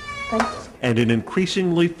that? Thanks. And an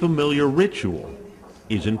increasingly familiar ritual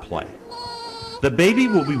is in play. The baby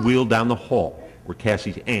will be wheeled down the hall where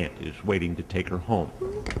Cassie's aunt is waiting to take her home.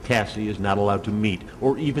 Cassie is not allowed to meet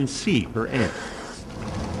or even see her aunt.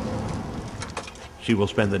 She will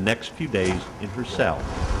spend the next few days in her cell,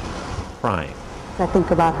 crying. I think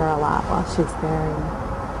about her a lot while she's there.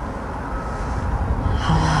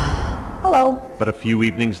 Hello. But a few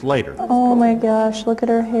evenings later, Oh my gosh, look at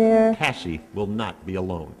her hair. Cassie will not be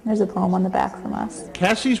alone. There's a poem on the back from us.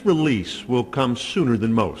 Cassie's release will come sooner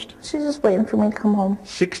than most, She's just waiting for me to come home.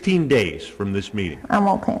 16 days from this meeting. I'm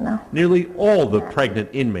okay now. Nearly all the pregnant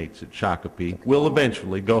inmates at Shakopee will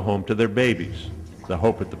eventually go home to their babies. The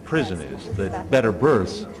hope at the prison is that better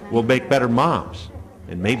births will make better moms,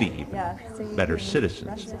 and maybe even better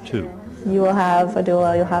citizens, too. You will have a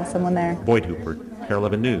doula, you'll have someone there. Boyd Hooper, Care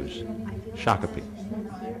 11 News, Shakopee.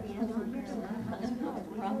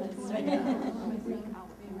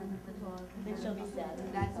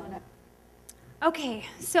 Okay,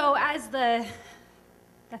 so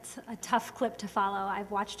that's a tough clip to follow. I've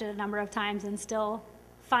watched it a number of times and still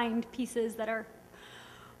find pieces that are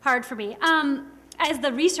hard for me. As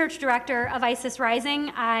the research director of ISIS Rising,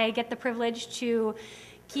 I get the privilege to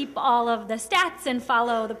keep all of the stats and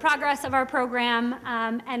follow the progress of our program,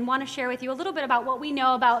 and want to share with you a little bit about what we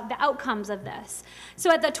know about the outcomes of this.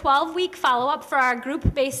 So at the 12-week follow-up for our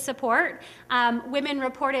group-based support, women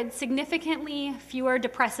reported significantly fewer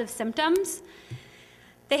depressive symptoms.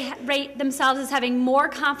 They rate themselves as having more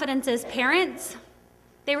confidence as parents.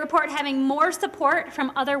 They report having more support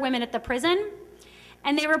from other women at the prison,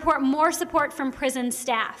 and they report more support from prison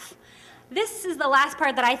staff. This is the last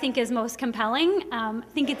part that I think is most compelling. I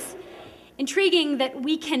think it's intriguing that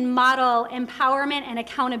we can model empowerment and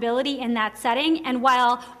accountability in that setting, and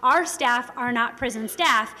while our staff are not prison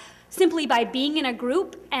staff, simply by being in a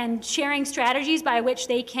group and sharing strategies by which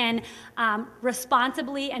they can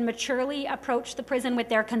responsibly and maturely approach the prison with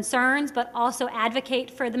their concerns, but also advocate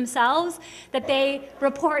for themselves, that they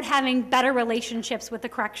report having better relationships with the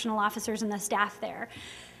correctional officers and the staff there.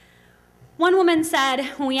 One woman said,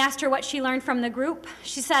 when we asked her what she learned from the group,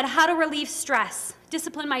 she said, how to relieve stress,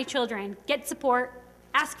 discipline my children, get support,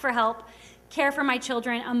 ask for help, care for my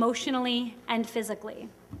children emotionally and physically.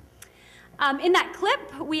 In that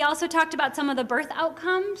clip, we also talked about some of the birth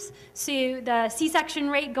outcomes. So the C-section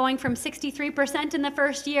rate going from 63% in the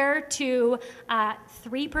first year to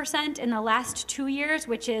 3% in the last 2 years,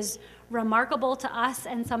 which is remarkable to us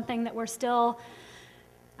and something that we're still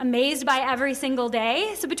amazed by every single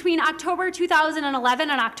day. So between October 2011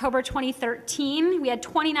 and October 2013, we had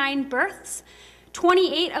 29 births.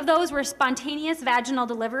 28 of those were spontaneous vaginal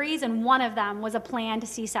deliveries, and one of them was a planned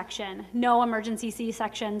C-section. No emergency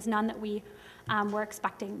C-sections, none that we were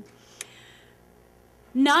expecting.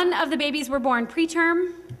 None of the babies were born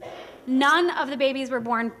preterm. None of the babies were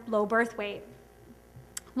born low birth weight.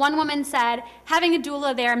 One woman said, having a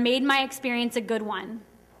doula there made my experience a good one.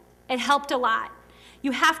 It helped a lot.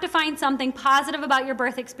 You have to find something positive about your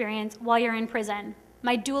birth experience while you're in prison.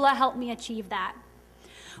 My doula helped me achieve that.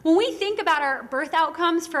 When we think about our birth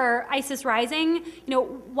outcomes for ISIS Rising,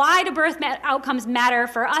 why do birth outcomes matter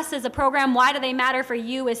for us as a program? Why do they matter for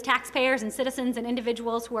you as taxpayers and citizens and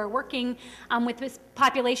individuals who are working with this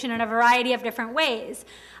population in a variety of different ways?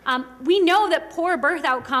 We know that poor birth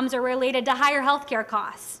outcomes are related to higher healthcare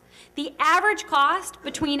costs. The average cost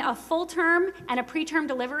between a full-term and a preterm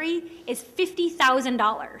delivery is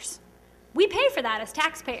 $50,000. We pay for that as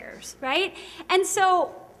taxpayers, right? And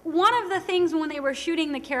so one of the things when they were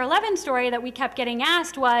shooting the Care 11 story that we kept getting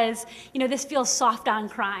asked was, this feels soft on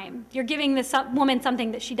crime. You're giving this woman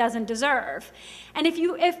something that she doesn't deserve. And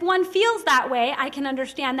if one feels that way, I can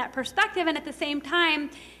understand that perspective, and at the same time,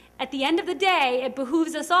 at the end of the day, it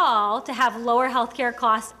behooves us all to have lower healthcare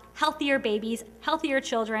costs, healthier babies, healthier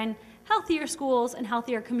children, healthier schools, and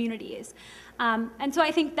healthier communities. And so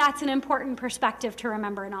I think that's an important perspective to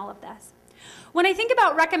remember in all of this. When I think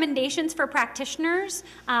about recommendations for practitioners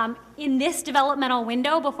in this developmental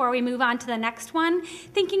window before we move on to the next one,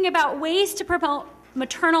 thinking about ways to promote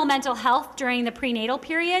maternal mental health during the prenatal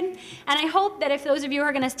period. And I hope that if those of you who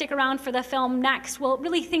are going to stick around for the film next will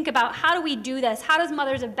really think about how do we do this? How does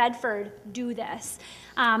Mothers of Bedford do this?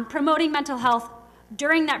 Promoting mental health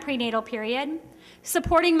during that prenatal period,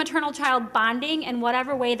 supporting maternal-child bonding in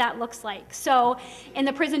whatever way that looks like. So in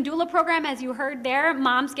the prison doula program, as you heard there,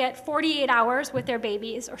 moms get 48 hours with their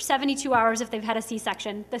babies, or 72 hours if they've had a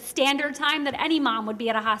C-section, the standard time that any mom would be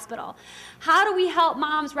at a hospital. How do we help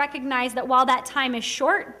moms recognize that while that time is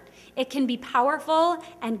short, it can be powerful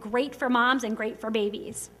and great for moms and great for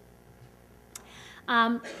babies?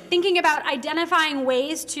 Thinking about identifying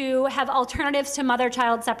ways to have alternatives to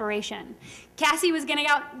mother-child separation. Cassie was going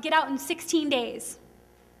to get out in 16 days.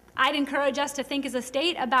 I'd encourage us to think as a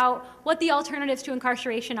state about what the alternatives to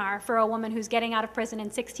incarceration are for a woman who's getting out of prison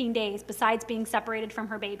in 16 days besides being separated from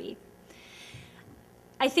her baby.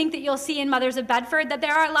 I think that you'll see in Mothers of Bedford that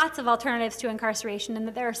there are lots of alternatives to incarceration, and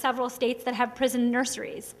that there are several states that have prison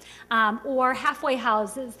nurseries or halfway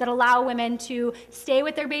houses that allow women to stay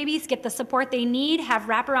with their babies, get the support they need, have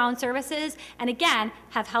wraparound services, and again,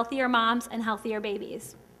 have healthier moms and healthier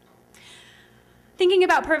babies. Thinking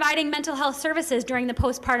about providing mental health services during the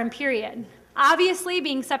postpartum period. Obviously,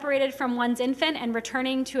 being separated from one's infant and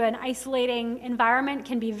returning to an isolating environment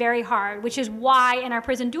can be very hard, which is why in our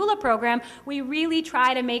prison doula program, we really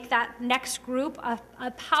try to make that next group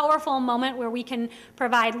a powerful moment where we can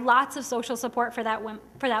provide lots of social support for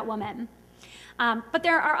that woman. But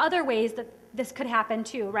there are other ways that this could happen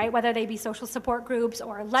too, right? Whether they be social support groups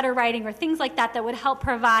or letter writing or things like that that would help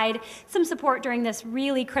provide some support during this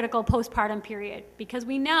really critical postpartum period, because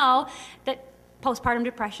we know that postpartum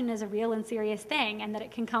depression is a real and serious thing, and that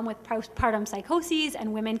it can come with postpartum psychoses,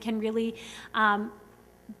 and women can really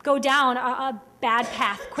go down a bad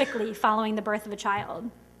path quickly following the birth of a child.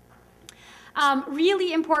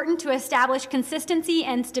 Really important to establish consistency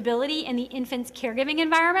and stability in the infant's caregiving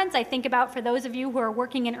environments. I think about for those of you who are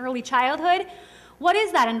working in early childhood, what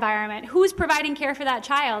is that environment? Who's providing care for that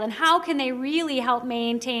child? And how can they really help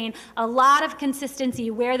maintain a lot of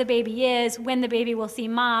consistency where the baby is, when the baby will see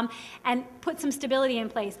mom, and put some stability in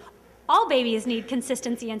place? All babies need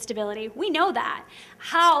consistency and stability. We know that.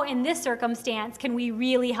 How, in this circumstance, can we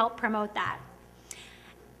really help promote that?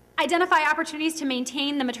 Identify opportunities to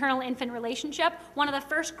maintain the maternal-infant relationship. One of the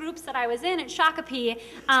first groups that I was in at Shakopee,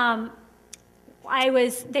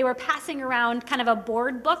 they were passing around kind of a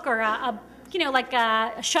board book or like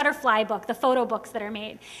a Shutterfly book, the photo books that are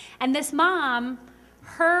made. And this mom,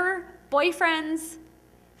 her boyfriend's,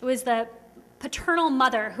 it was the paternal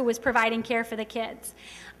mother who was providing care for the kids.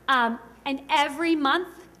 And every month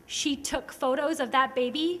she took photos of that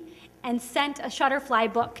baby and sent a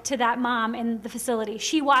Shutterfly book to that mom in the facility.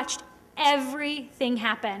 She watched everything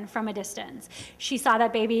happen from a distance. She saw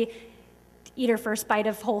that baby eat her first bite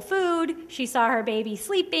of whole food. She saw her baby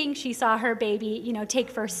sleeping. She saw her baby, take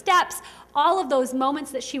first steps. All of those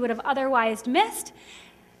moments that she would have otherwise missed,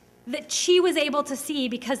 that she was able to see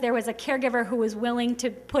because there was a caregiver who was willing to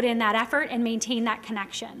put in that effort and maintain that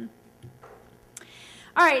connection.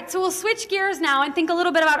 All right, so we'll switch gears now and think a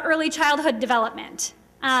little bit about early childhood development.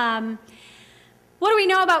 What do we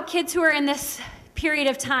know about kids who are in this period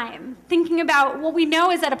of time? Thinking about what we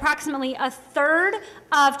know is that approximately a third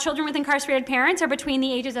of children with incarcerated parents are between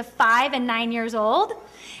the ages of 5 and 9 years old.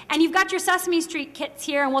 And you've got your Sesame Street kits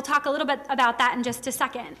here, and we'll talk a little bit about that in just a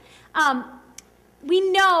second.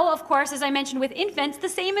 We know, of course, as I mentioned with infants, the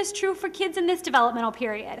same is true for kids in this developmental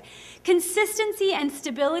period. Consistency and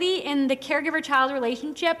stability in the caregiver-child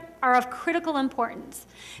relationship are of critical importance.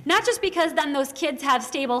 Not just because then those kids have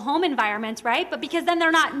stable home environments, right? But because then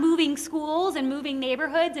they're not moving schools and moving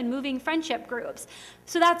neighborhoods and moving friendship groups.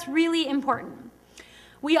 So that's really important.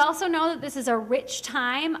 We also know that this is a rich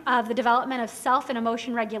time of the development of self and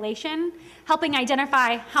emotion regulation, helping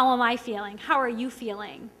identify, how am I feeling? How are you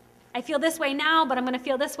feeling? I feel this way now, but I'm going to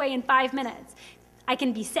feel this way in 5 minutes. I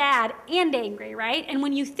can be sad and angry, right? And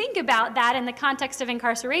when you think about that in the context of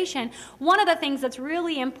incarceration, one of the things that's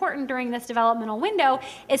really important during this developmental window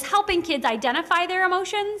is helping kids identify their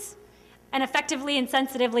emotions and effectively and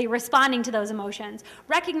sensitively responding to those emotions,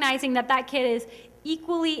 recognizing that that kid is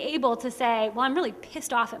equally able to say, well, I'm really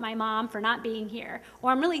pissed off at my mom for not being here,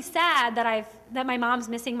 or I'm really sad that my mom's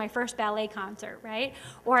missing my first ballet concert, right?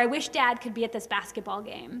 Or I wish Dad could be at this basketball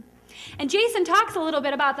game. And Jason talks a little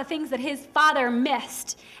bit about the things that his father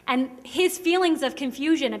missed and his feelings of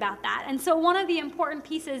confusion about that. And so one of the important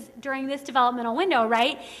pieces during this developmental window,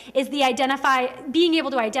 right, is being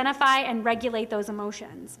able to identify and regulate those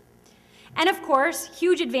emotions. And of course,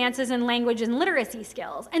 huge advances in language and literacy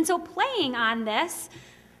skills. And so playing on this,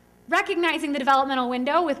 recognizing the developmental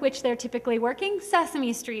window with which they're typically working,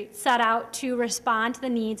 Sesame Street set out to respond to the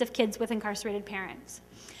needs of kids with incarcerated parents.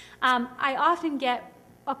 I often get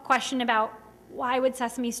a question about, why would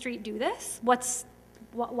Sesame Street do this?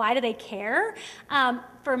 Why do they care?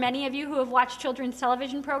 For many of you who have watched children's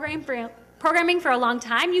television programming for a long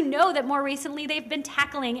time, you know that more recently they've been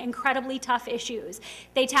tackling incredibly tough issues.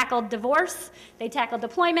 They tackled divorce, they tackled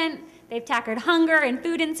deployment, they've tackled hunger and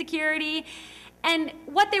food insecurity. And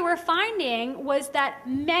what they were finding was that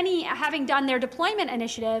having done their deployment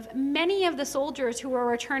initiative, many of the soldiers who were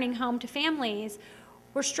returning home to families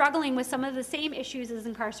were struggling with some of the same issues as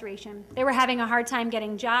incarceration. They were having a hard time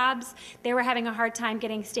getting jobs. They were having a hard time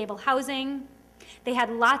getting stable housing. They had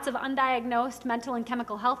lots of undiagnosed mental and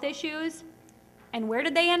chemical health issues. And where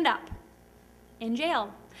did they end up? In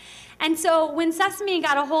jail. And so when Sesame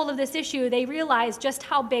got a hold of this issue, they realized just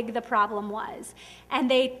how big the problem was.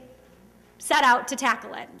 And they set out to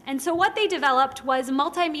tackle it. And so what they developed was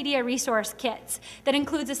multimedia resource kits that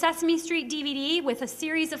includes a Sesame Street DVD with a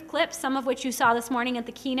series of clips, some of which you saw this morning at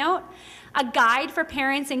the keynote, a guide for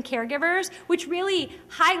parents and caregivers, which really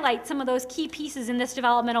highlights some of those key pieces in this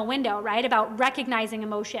developmental window, right, about recognizing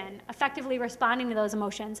emotion, effectively responding to those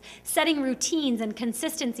emotions, setting routines and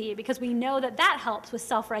consistency, because we know that that helps with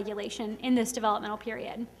self-regulation in this developmental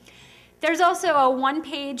period. There's also a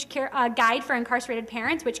one-page guide for incarcerated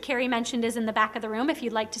parents, which Carrie mentioned is in the back of the room if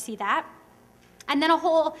you'd like to see that. And then a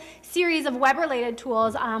whole series of web-related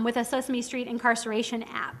tools with a Sesame Street incarceration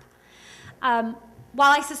app.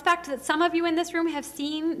 While I suspect that some of you in this room have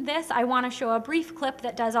seen this, I want to show a brief clip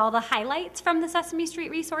that does all the highlights from the Sesame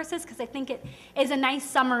Street resources, because I think it is a nice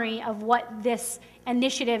summary of what this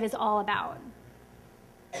initiative is all about.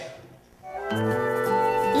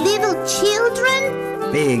 Little children?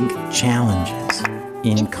 Big challenges.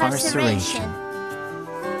 Incarceration.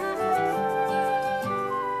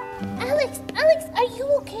 Alex, are you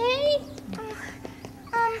okay?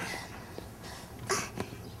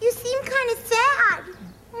 You seem kind of sad.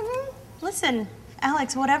 Listen,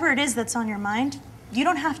 Alex, whatever it is that's on your mind, you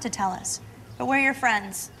don't have to tell us. But we're your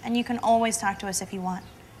friends, and you can always talk to us if you want.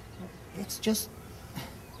 It's just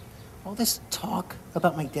all this talk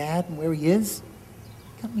about my dad and where he is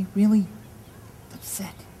got me really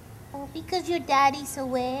upset. Oh, because your daddy's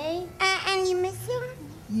away? And you miss him?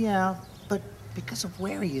 Yeah, but because of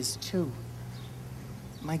where he is, too.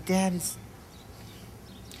 My dad is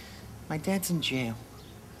My dad's in jail.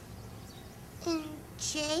 In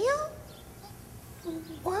jail?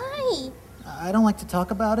 Why? I don't like to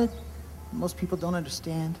talk about it. Most people don't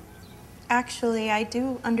understand. Actually, I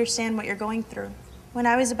do understand what you're going through. When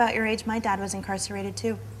I was about your age, my dad was incarcerated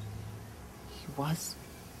too. He was?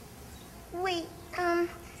 Wait,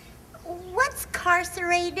 what's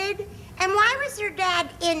carcerated? And why was your dad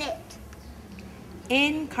in it?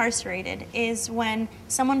 Incarcerated is when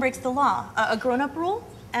someone breaks the law, a grown-up rule,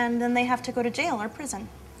 and then they have to go to jail or prison.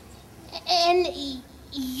 And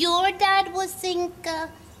your dad was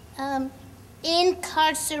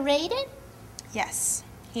incarcerated? Yes,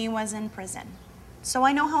 he was in prison. So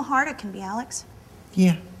I know how hard it can be, Alex.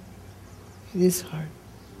 Yeah, it is hard.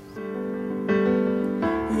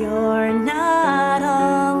 You're not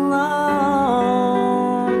alone.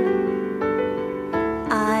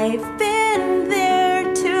 I've been there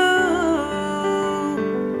too.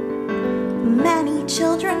 Many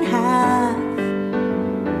children have.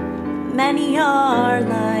 Many are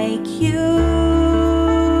like you.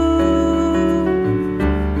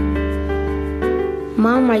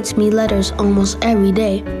 Mom writes me letters almost every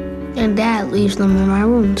day, and Dad leaves them in my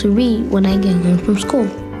room to read when I get home from school.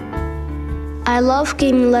 I love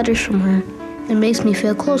getting letters from her. It makes me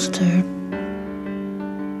feel close to her.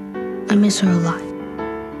 I miss her a lot.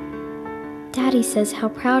 Daddy says how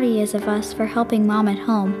proud he is of us for helping Mom at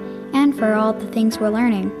home and for all the things we're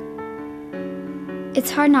learning. It's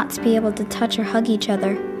hard not to be able to touch or hug each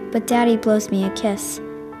other, but Daddy blows me a kiss.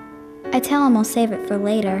 I tell him I'll save it for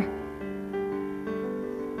later.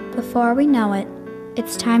 Before we know it,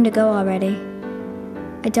 it's time to go already.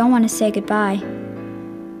 I don't want to say goodbye.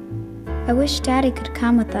 I wish Daddy could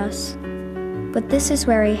come with us, but this is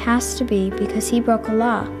where he has to be because he broke a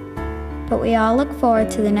law. But we all look forward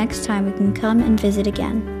to the next time we can come and visit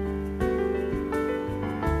again.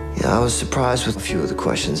 Yeah, I was surprised with a few of the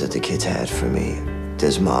questions that the kids had for me.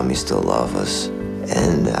 Does Mommy still love us?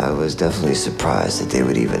 And I was definitely surprised that they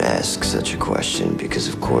would even ask such a question because,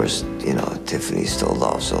 of course, you know, Tiffany still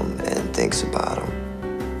loves them and thinks about them.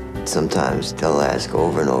 Sometimes they'll ask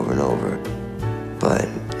over and over and over, but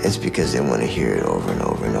it's because they want to hear it over and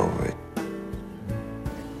over and over.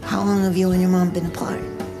 How long have you and your mom been apart?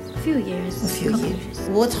 A few years. A few years.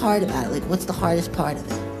 What's hard about it? Like, what's the hardest part of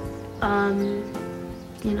it?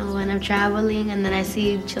 You know, when I'm traveling and then I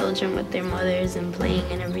see children with their mothers and playing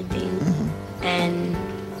and everything. Mm-hmm. And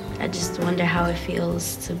I just wonder how it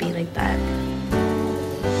feels to be like that.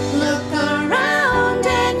 Look around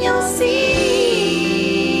and you'll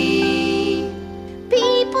see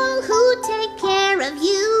People who take care of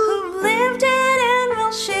you, who've lived it and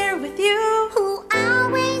will share with you, who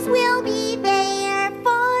always will be there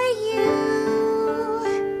for you.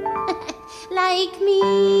 Like me.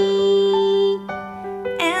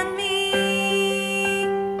 and me.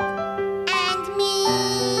 And me.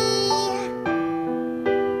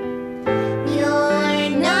 You're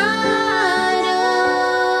not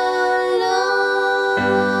alone.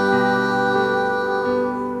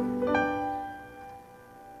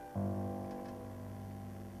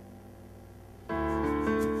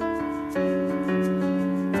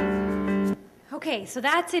 Okay, so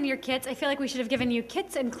that's in your kits. I feel like we should have given you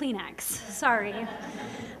kits and Kleenex. Sorry.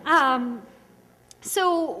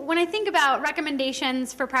 So when I think about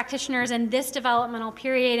recommendations for practitioners in this developmental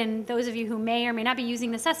period, and those of you who may or may not be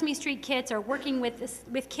using the Sesame Street kits or working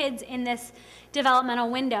with kids in this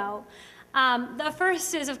developmental window, the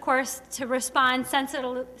first is, of course, to respond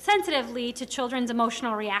sensitively to children's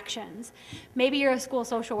emotional reactions. Maybe you're a school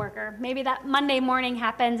social worker. Maybe that Monday morning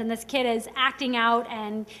happens and this kid is acting out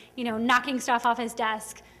and, you know, knocking stuff off his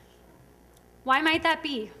desk. Why might that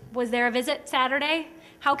be? Was there a visit Saturday?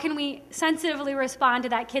 How can we sensitively respond to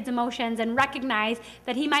that kid's emotions and recognize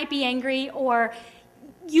that he might be angry, or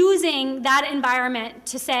using that environment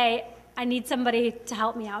to say, I need somebody to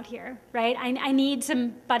help me out here, right? I need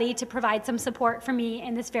somebody to provide some support for me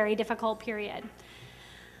in this very difficult period.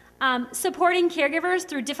 Supporting caregivers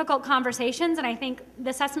through difficult conversations, and I think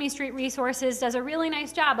the Sesame Street Resources does a really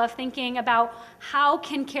nice job of thinking about how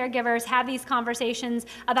can caregivers have these conversations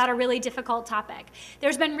about a really difficult topic.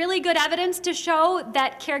 There's been really good evidence to show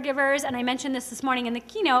that caregivers, and I mentioned this morning in the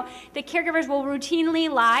keynote, that caregivers will routinely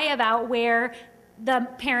lie about where the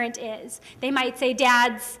parent is. They might say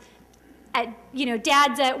dad's at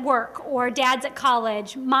work, or dad's at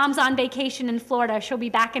college, mom's on vacation in Florida, she'll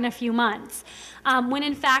be back in a few months. When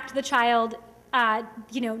in fact the child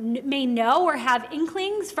may know or have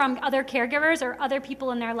inklings from other caregivers or other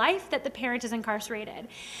people in their life that the parent is incarcerated.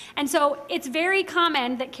 And so it's very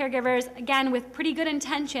common that caregivers, again with pretty good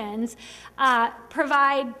intentions,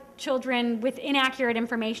 provide children with inaccurate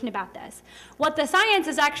information about this. What the science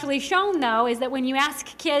has actually shown, though, is that when you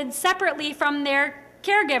ask kids separately from their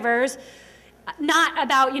caregivers, not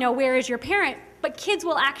about, where is your parent, but kids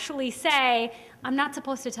will actually say, I'm not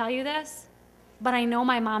supposed to tell you this, but I know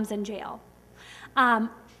my mom's in jail.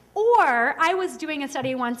 Or I was doing a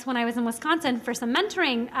study once when I was in Wisconsin for some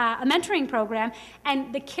mentoring, a mentoring program,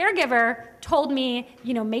 and the caregiver told me,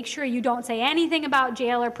 make sure you don't say anything about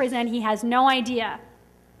jail or prison. He has no idea.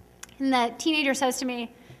 And the teenager says to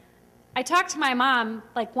me, I talk to my mom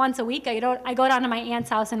like once a week. I go down to my aunt's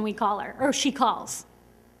house and we call her, or she calls.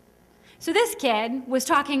 So this kid was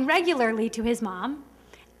talking regularly to his mom,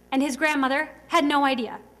 and his grandmother had no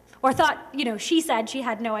idea. Or thought, she said she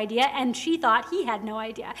had no idea, and she thought he had no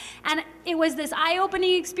idea. And it was this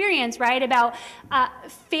eye-opening experience, right, about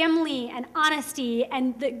family and honesty,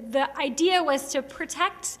 and the idea was to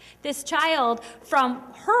protect this child from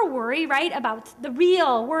her worry, right, about the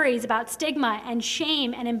real worries about stigma and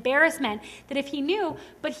shame and embarrassment that if he knew,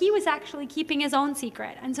 but he was actually keeping his own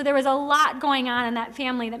secret. And so there was a lot going on in that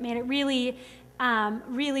family that made it really,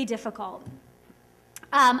 really difficult.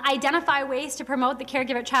 Identify ways to promote the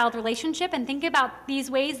caregiver-child relationship and think about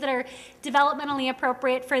these ways that are developmentally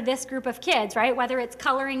appropriate for this group of kids, right? Whether it's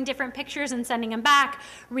coloring different pictures and sending them back,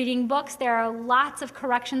 reading books. There are lots of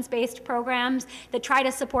corrections-based programs that try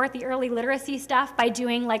to support the early literacy stuff by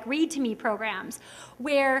doing like Read to Me programs,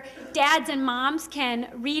 where dads and moms can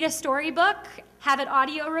read a storybook, have it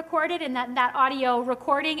audio recorded, and that audio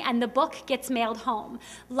recording and the book gets mailed home.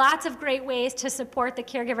 Lots of great ways to support the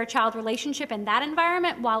caregiver-child relationship in that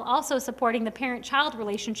environment while also supporting the parent-child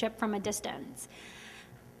relationship from a distance.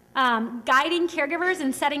 Guiding caregivers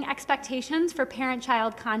and setting expectations for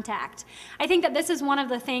parent-child contact. I think that this is one of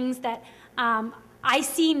the things that I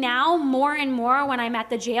see now more and more when I'm at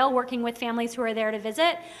the jail working with families who are there to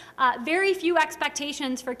visit. Very few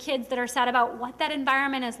expectations for kids that are set about what that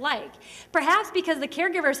environment is like. Perhaps because the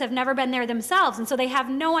caregivers have never been there themselves, and so they have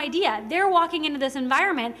no idea. They're walking into this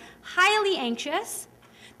environment highly anxious,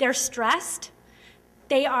 they're stressed,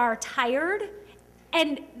 they are tired,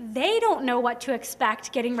 and they don't know what to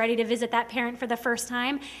expect getting ready to visit that parent for the first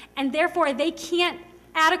time, and therefore they can't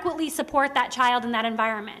adequately support that child in that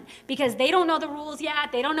environment because they don't know the rules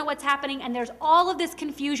yet, they don't know what's happening, and there's all of this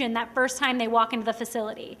confusion that first time they walk into the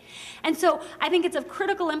facility. And so I think it's of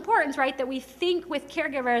critical importance, right, that we think with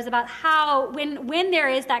caregivers about how, when there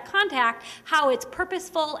is that contact, how it's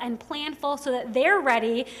purposeful and planful so that they're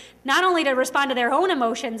ready not only to respond to their own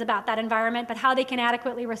emotions about that environment, but how they can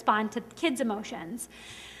adequately respond to kids' emotions.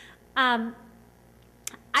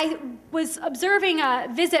 I was observing a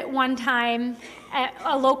visit one time at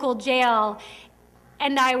a local jail,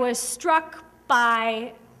 and I was struck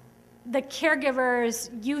by the caregiver's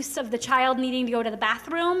use of the child needing to go to the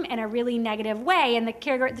bathroom in a really negative way. And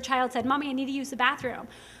the child said, "Mommy, I need to use the bathroom."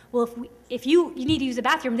 Well, if you need to use the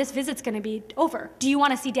bathroom, this visit's going to be over. Do you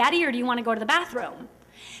want to see Daddy or do you want to go to the bathroom?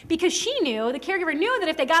 Because she knew, the caregiver knew that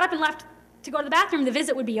if they got up and left to go to the bathroom, the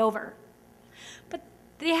visit would be over.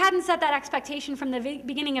 They hadn't set that expectation from the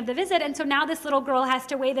beginning of the visit, and so now this little girl has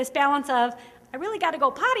to weigh this balance of, I really got to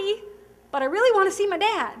go potty, but I really want to see my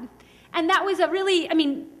dad. And that was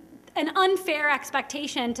an unfair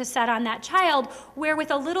expectation to set on that child, where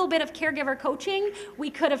with a little bit of caregiver coaching,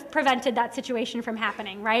 we could have prevented that situation from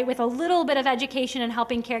happening, right? With a little bit of education and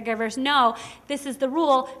helping caregivers know this is the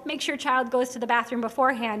rule, make sure child goes to the bathroom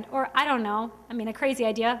beforehand, or I don't know, a crazy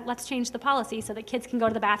idea, let's change the policy so that kids can go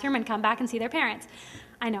to the bathroom and come back and see their parents.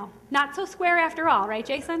 I know, not so square after all, right,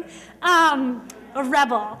 Jason? A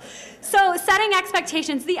rebel. So setting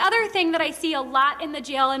expectations. The other thing that I see a lot in the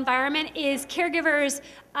jail environment is caregivers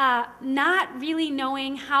not really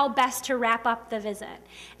knowing how best to wrap up the visit.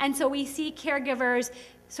 And so we see caregivers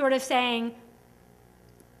sort of saying,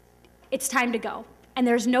 it's time to go. And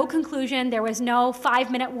there's no conclusion, there was no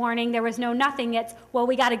 5-minute warning, there was no nothing, it's, well,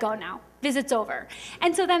 we gotta go now. Visit's over.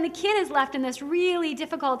 And so then the kid is left in this really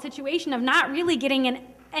difficult situation of not really getting an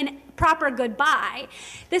proper goodbye.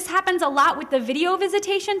 This happens a lot with the video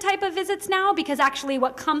visitation type of visits now, because actually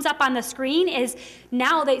what comes up on the screen is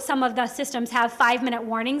now some of the systems have 5-minute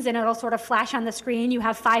warnings and it'll sort of flash on the screen, you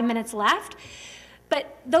have 5 minutes left.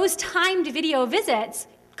 But those timed video visits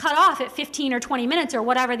cut off at 15 or 20 minutes or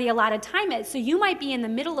whatever the allotted time is. So you might be in the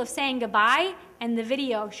middle of saying goodbye and the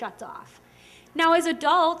video shuts off. Now as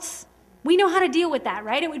adults, we know how to deal with that,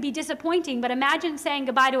 right? It would be disappointing, but imagine saying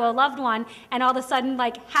goodbye to a loved one and all of a sudden,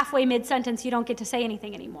 like halfway mid-sentence, you don't get to say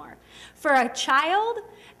anything anymore. For a child,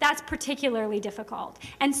 that's particularly difficult.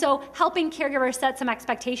 And so helping caregivers set some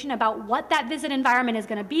expectation about what that visit environment is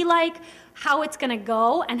gonna be like, how it's gonna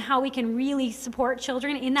go, and how we can really support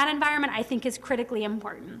children in that environment, I think is critically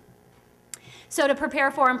important. So to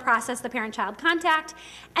prepare for and process the parent-child contact,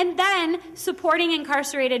 and then supporting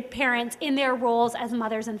incarcerated parents in their roles as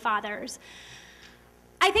mothers and fathers.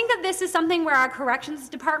 I think that this is something where our corrections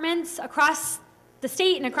departments across the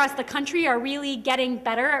state and across the country are really getting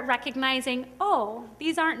better at recognizing, oh,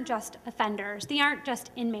 these aren't just offenders, they aren't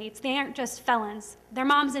just inmates, they aren't just felons, they're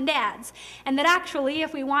moms and dads. And that actually,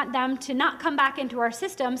 if we want them to not come back into our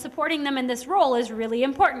system, supporting them in this role is really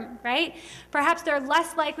important, right? Perhaps they're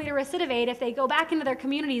less likely to recidivate if they go back into their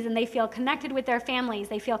communities and they feel connected with their families,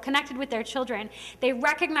 they feel connected with their children, they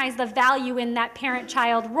recognize the value in that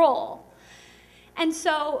parent-child role. And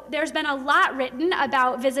so there's been a lot written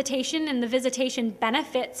about visitation and the visitation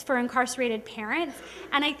benefits for incarcerated parents.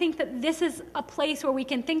 And I think that this is a place where we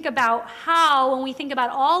can think about how, when we think about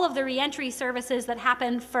all of the reentry services that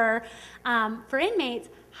happen for inmates,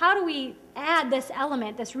 how do we add this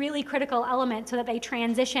element, this really critical element, so that they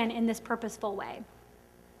transition in this purposeful way?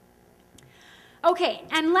 Okay,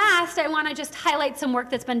 and last, I want to just highlight some work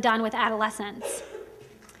that's been done with adolescents.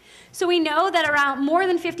 So we know that around more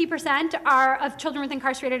than 50% of children with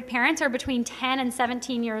incarcerated parents are between 10 and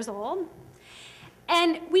 17 years old.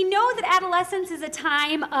 And we know that adolescence is a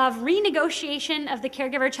time of renegotiation of the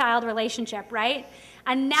caregiver-child relationship, right?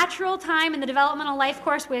 A natural time in the developmental life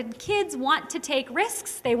course when kids want to take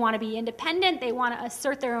risks, they want to be independent, they want to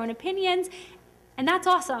assert their own opinions, and that's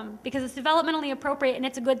awesome because it's developmentally appropriate and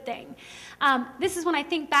it's a good thing. This is when I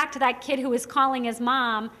think back to that kid who was calling his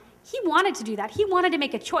mom. He wanted to do that. He wanted to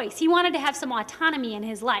make a choice. He wanted to have some autonomy in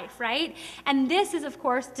his life, right? And this is, of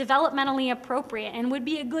course, developmentally appropriate and would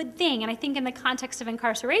be a good thing. And I think in the context of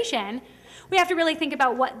incarceration, we have to really think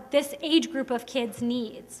about what this age group of kids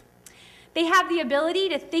needs. They have the ability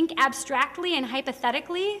to think abstractly and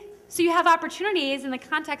hypothetically. So you have opportunities in the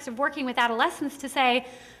context of working with adolescents to say,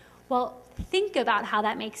 well, think about how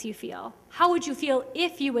that makes you feel. How would you feel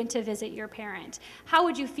if you went to visit your parent? How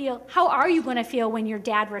would you feel? How are you going to feel when your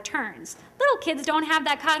dad returns? Little kids don't have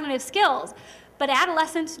that cognitive skills, but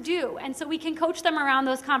adolescents do. And so we can coach them around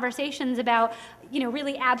those conversations about,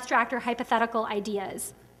 really abstract or hypothetical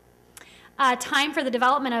ideas. Time for the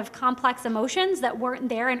development of complex emotions that weren't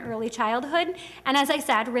there in early childhood. And as I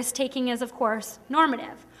said, risk-taking is, of course,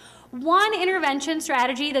 normative. One intervention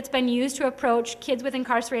strategy that's been used to approach kids with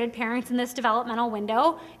incarcerated parents in this developmental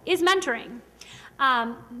window is mentoring.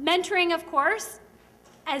 Mentoring, of course,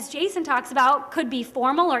 as Jason talks about, could be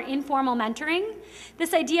formal or informal mentoring.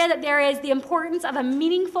 This idea that there is the importance of a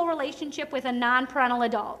meaningful relationship with a non-parental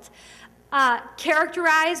adult.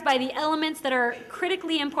 Characterized by the elements that are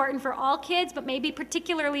critically important for all kids, but maybe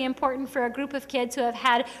particularly important for a group of kids who have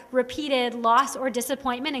had repeated loss or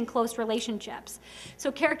disappointment in close relationships.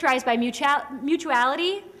 So characterized by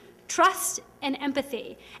mutuality, trust, and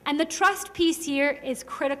empathy. And the trust piece here is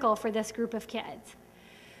critical for this group of kids,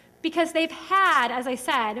 because they've had, as I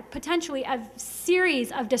said, potentially a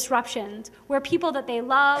series of disruptions where people that they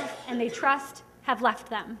love and they trust have left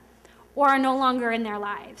them or are no longer in their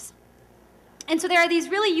lives. And so there are these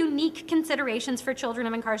really unique considerations for children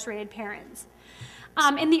of incarcerated parents.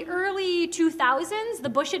 In the early 2000s, the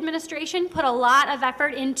Bush administration put a lot of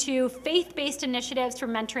effort into faith-based initiatives for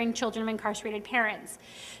mentoring children of incarcerated parents.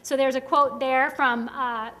 So there's a quote there from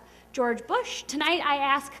George Bush: "Tonight I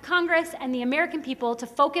ask Congress and the American people to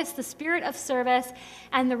focus the spirit of service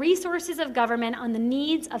and the resources of government on the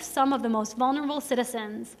needs of some of the most vulnerable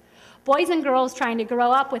citizens. Boys and girls trying to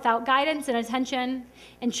grow up without guidance and attention,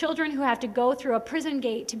 and children who have to go through a prison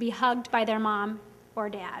gate to be hugged by their mom or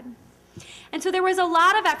dad." And so there was a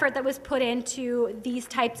lot of effort that was put into these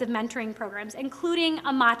types of mentoring programs, including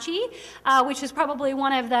MACMH, which is probably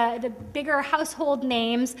one of the bigger household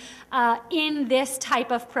names in this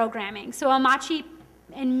type of programming. So MACMH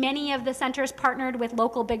and many of the centers partnered with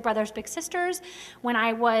local Big Brothers Big Sisters. When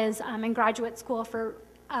I was in graduate school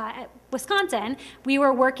at Wisconsin, we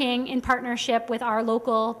were working in partnership with our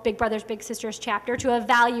local Big Brothers Big Sisters chapter to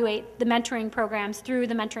evaluate the mentoring programs through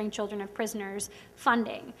the Mentoring Children of Prisoners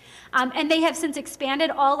funding. And they have since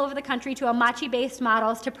expanded all over the country to MACMH-based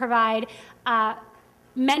models to provide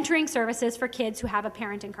mentoring services for kids who have a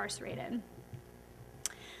parent incarcerated.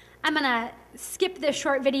 I'm going to skip this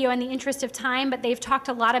short video in the interest of time, but they've talked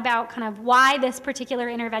a lot about kind of why this particular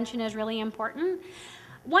intervention is really important.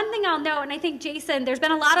 One thing I'll note, and I think, Jason, there's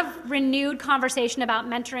been a lot of renewed conversation about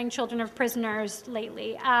mentoring children of prisoners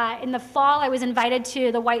lately. In the fall, I was invited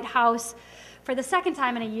to the White House for the second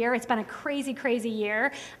time in a year. It's been a crazy, crazy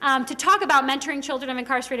year, to talk about mentoring children of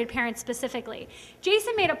incarcerated parents specifically.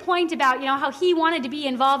 Jason made a point about, how he wanted to be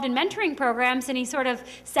involved in mentoring programs, and he sort of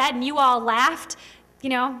said, and you all laughed, they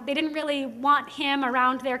didn't really want him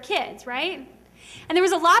around their kids, right? And there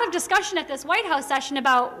was a lot of discussion at this White House session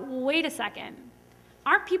about, wait a second,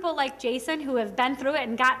 aren't people like Jason who have been through it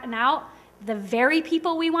and gotten out the very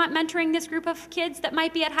people we want mentoring this group of kids that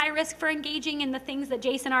might be at high risk for engaging in the things that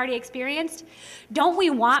Jason already experienced? Don't we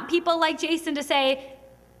want people like Jason to say,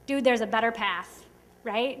 dude, there's a better path,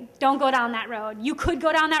 right? Don't go down that road. You could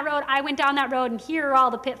go down that road. I went down that road, and here are all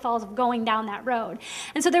the pitfalls of going down that road.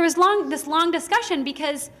 And so there was this long discussion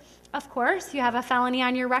because, of course, you have a felony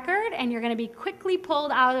on your record, and you're going to be quickly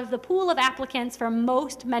pulled out of the pool of applicants for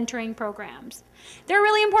most mentoring programs. There are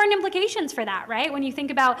really important implications for that, right? When you think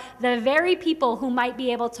about the very people who might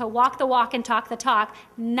be able to walk the walk and talk the talk,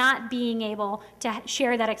 not being able to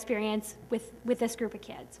share that experience with this group of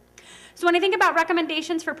kids. So when I think about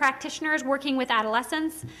recommendations for practitioners working with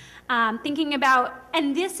adolescents, thinking about,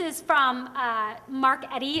 and this is from Marque,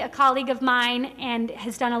 a colleague of mine, and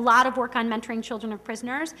has done a lot of work on mentoring children of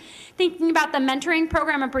prisoners, thinking about the mentoring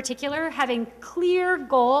program in particular, having clear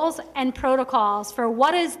goals and protocols for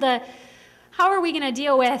how are we going to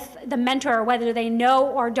deal with the mentor, whether they know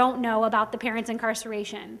or don't know about the parent's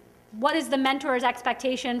incarceration? What is the mentor's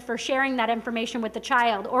expectation for sharing that information with the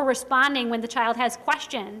child or responding when the child has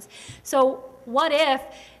questions? So what if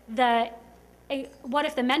the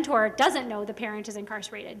mentor doesn't know the parent is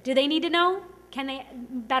incarcerated? Do they need to know? Can they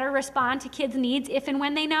better respond to kids' needs if and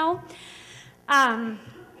when they know?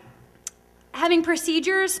 Having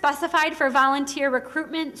procedures specified for volunteer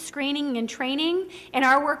recruitment, screening, and training. In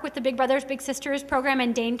our work with the Big Brothers Big Sisters program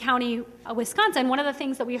in Dane County, Wisconsin, one of the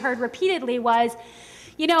things that we heard repeatedly was,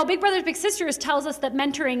 you know, Big Brothers Big Sisters tells us that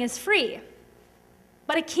mentoring is free,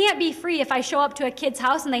 but it can't be free if I show up to a kid's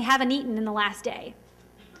house and they haven't eaten in the last day.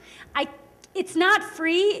 It's not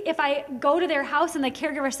free if I go to their house and the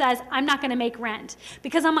caregiver says, I'm not going to make rent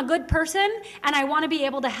because I'm a good person and I want to be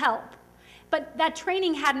able to help. But that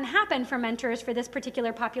training hadn't happened for mentors for this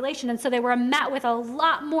particular population, and so they were met with a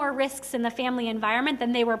lot more risks in the family environment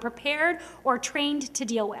than they were prepared or trained to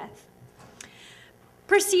deal with.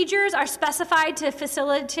 Procedures are specified to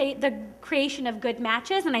facilitate the creation of good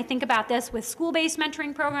matches, and I think about this with school-based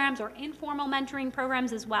mentoring programs or informal mentoring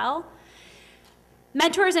programs as well.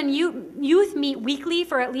 Mentors and youth meet weekly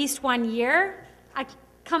for at least 1 year. I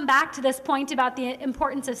come back to this point about the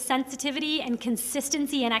importance of sensitivity and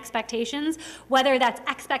consistency in expectations, whether that's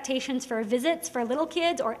expectations for visits for little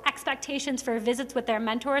kids or expectations for visits with their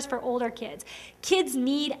mentors for older kids. Kids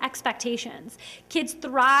need expectations. Kids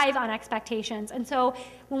thrive on expectations. And so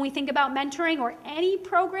when we think about mentoring or any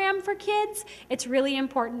program for kids, it's really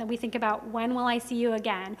important that we think about when will I see you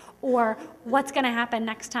again, or what's going to happen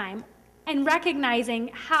next time, and recognizing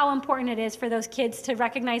how important it is for those kids to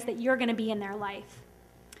recognize that you're going to be in their life.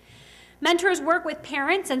 Mentors work with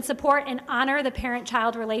parents and support and honor the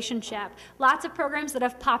parent-child relationship. Lots of programs that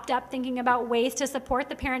have popped up thinking about ways to support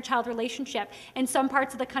the parent-child relationship. In some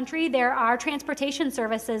parts of the country, there are transportation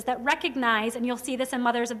services that recognize, and you'll see this in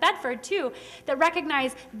Mothers of Bedford too, that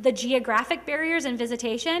recognize the geographic barriers in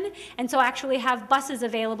visitation, and so actually have buses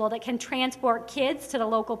available that can transport kids to the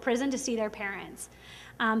local prison to see their parents.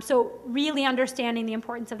 So really understanding the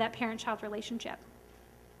importance of that parent-child relationship.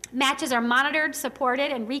 Matches are monitored,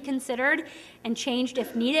 supported, and reconsidered and changed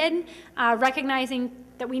if needed, recognizing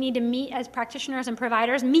that we need to meet as practitioners and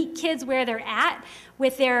providers, meet kids where they're at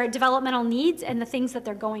with their developmental needs and the things that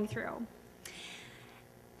they're going through.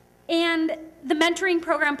 And the mentoring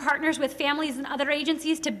program partners with families and other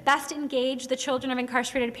agencies to best engage the children of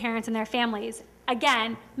incarcerated parents and their families.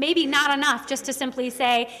 Again, maybe not enough just to simply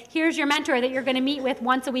say, here's your mentor that you're going to meet with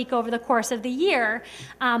once a week over the course of the year,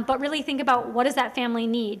 but really think about what does that family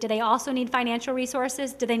need? Do they also need financial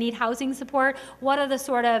resources? Do they need housing support? What are the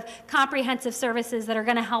sort of comprehensive services that are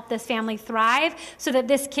going to help this family thrive so that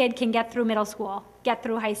this kid can get through middle school, get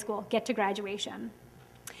through high school, get to graduation?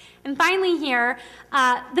 And finally here,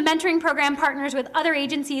 the mentoring program partners with other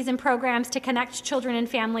agencies and programs to connect children and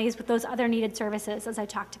families with those other needed services, as I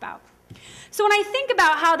talked about. So when I think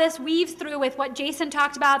about how this weaves through with what Jason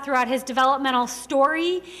talked about throughout his developmental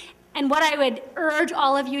story, and what I would urge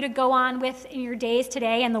all of you to go on with in your days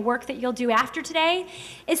today and the work that you'll do after today,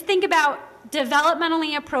 is think about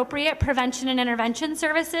developmentally appropriate prevention and intervention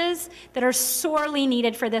services that are sorely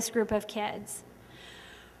needed for this group of kids.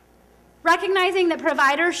 Recognizing that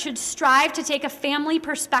providers should strive to take a family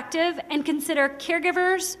perspective and consider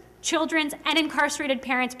caregivers, children's, and incarcerated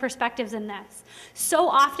parents' perspectives in this. So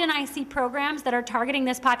often I see programs that are targeting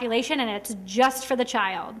this population and it's just for the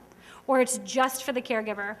child, or it's just for the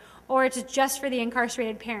caregiver, or it's just for the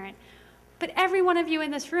incarcerated parent. But every one of you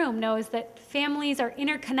in this room knows that families are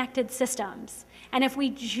interconnected systems, And if we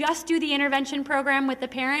just do the intervention program with the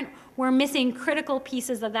parent, we're missing critical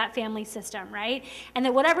pieces of that family system, right? And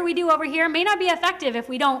that whatever we do over here may not be effective if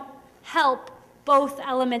we don't help both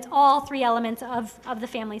elements, all three elements of the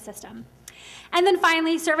family system. And then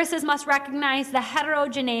finally, services must recognize the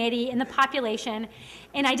heterogeneity in the population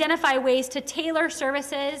and identify ways to tailor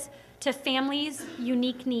services to families'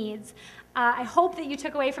 unique needs. I hope that you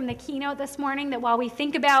took away from the keynote this morning that while we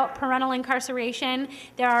think about parental incarceration,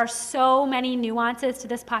 there are so many nuances to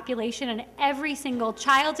this population, and every single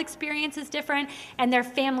child's experience is different and their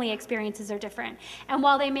family experiences are different. And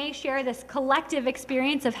while they may share this collective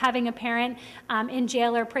experience of having a parent in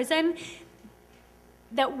jail or prison,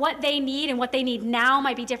 that what they need and what they need now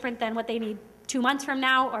might be different than what they need 2 months from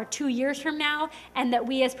now or 2 years from now, and that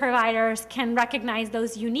we as providers can recognize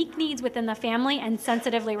those unique needs within the family and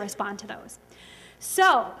sensitively respond to those.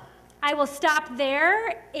 So I will stop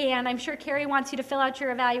there, and I'm sure Carrie wants you to fill out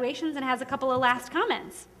your evaluations and has a couple of last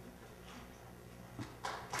comments.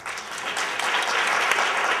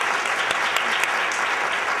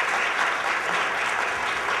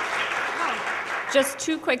 Just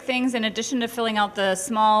two quick things in addition to filling out the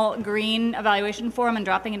small green evaluation form and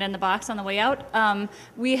dropping it in the box on the way out.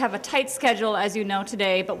 We have a tight schedule, as you know,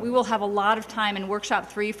 today, but we will have a lot of time in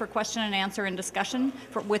Workshop 3 for question and answer and discussion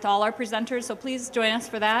with all our presenters, so please join us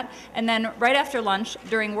for that. And then right after lunch,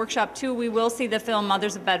 during Workshop 2, we will see the film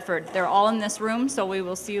Mothers of Bedford. They're all in this room, so we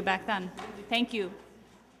will see you back then. Thank you.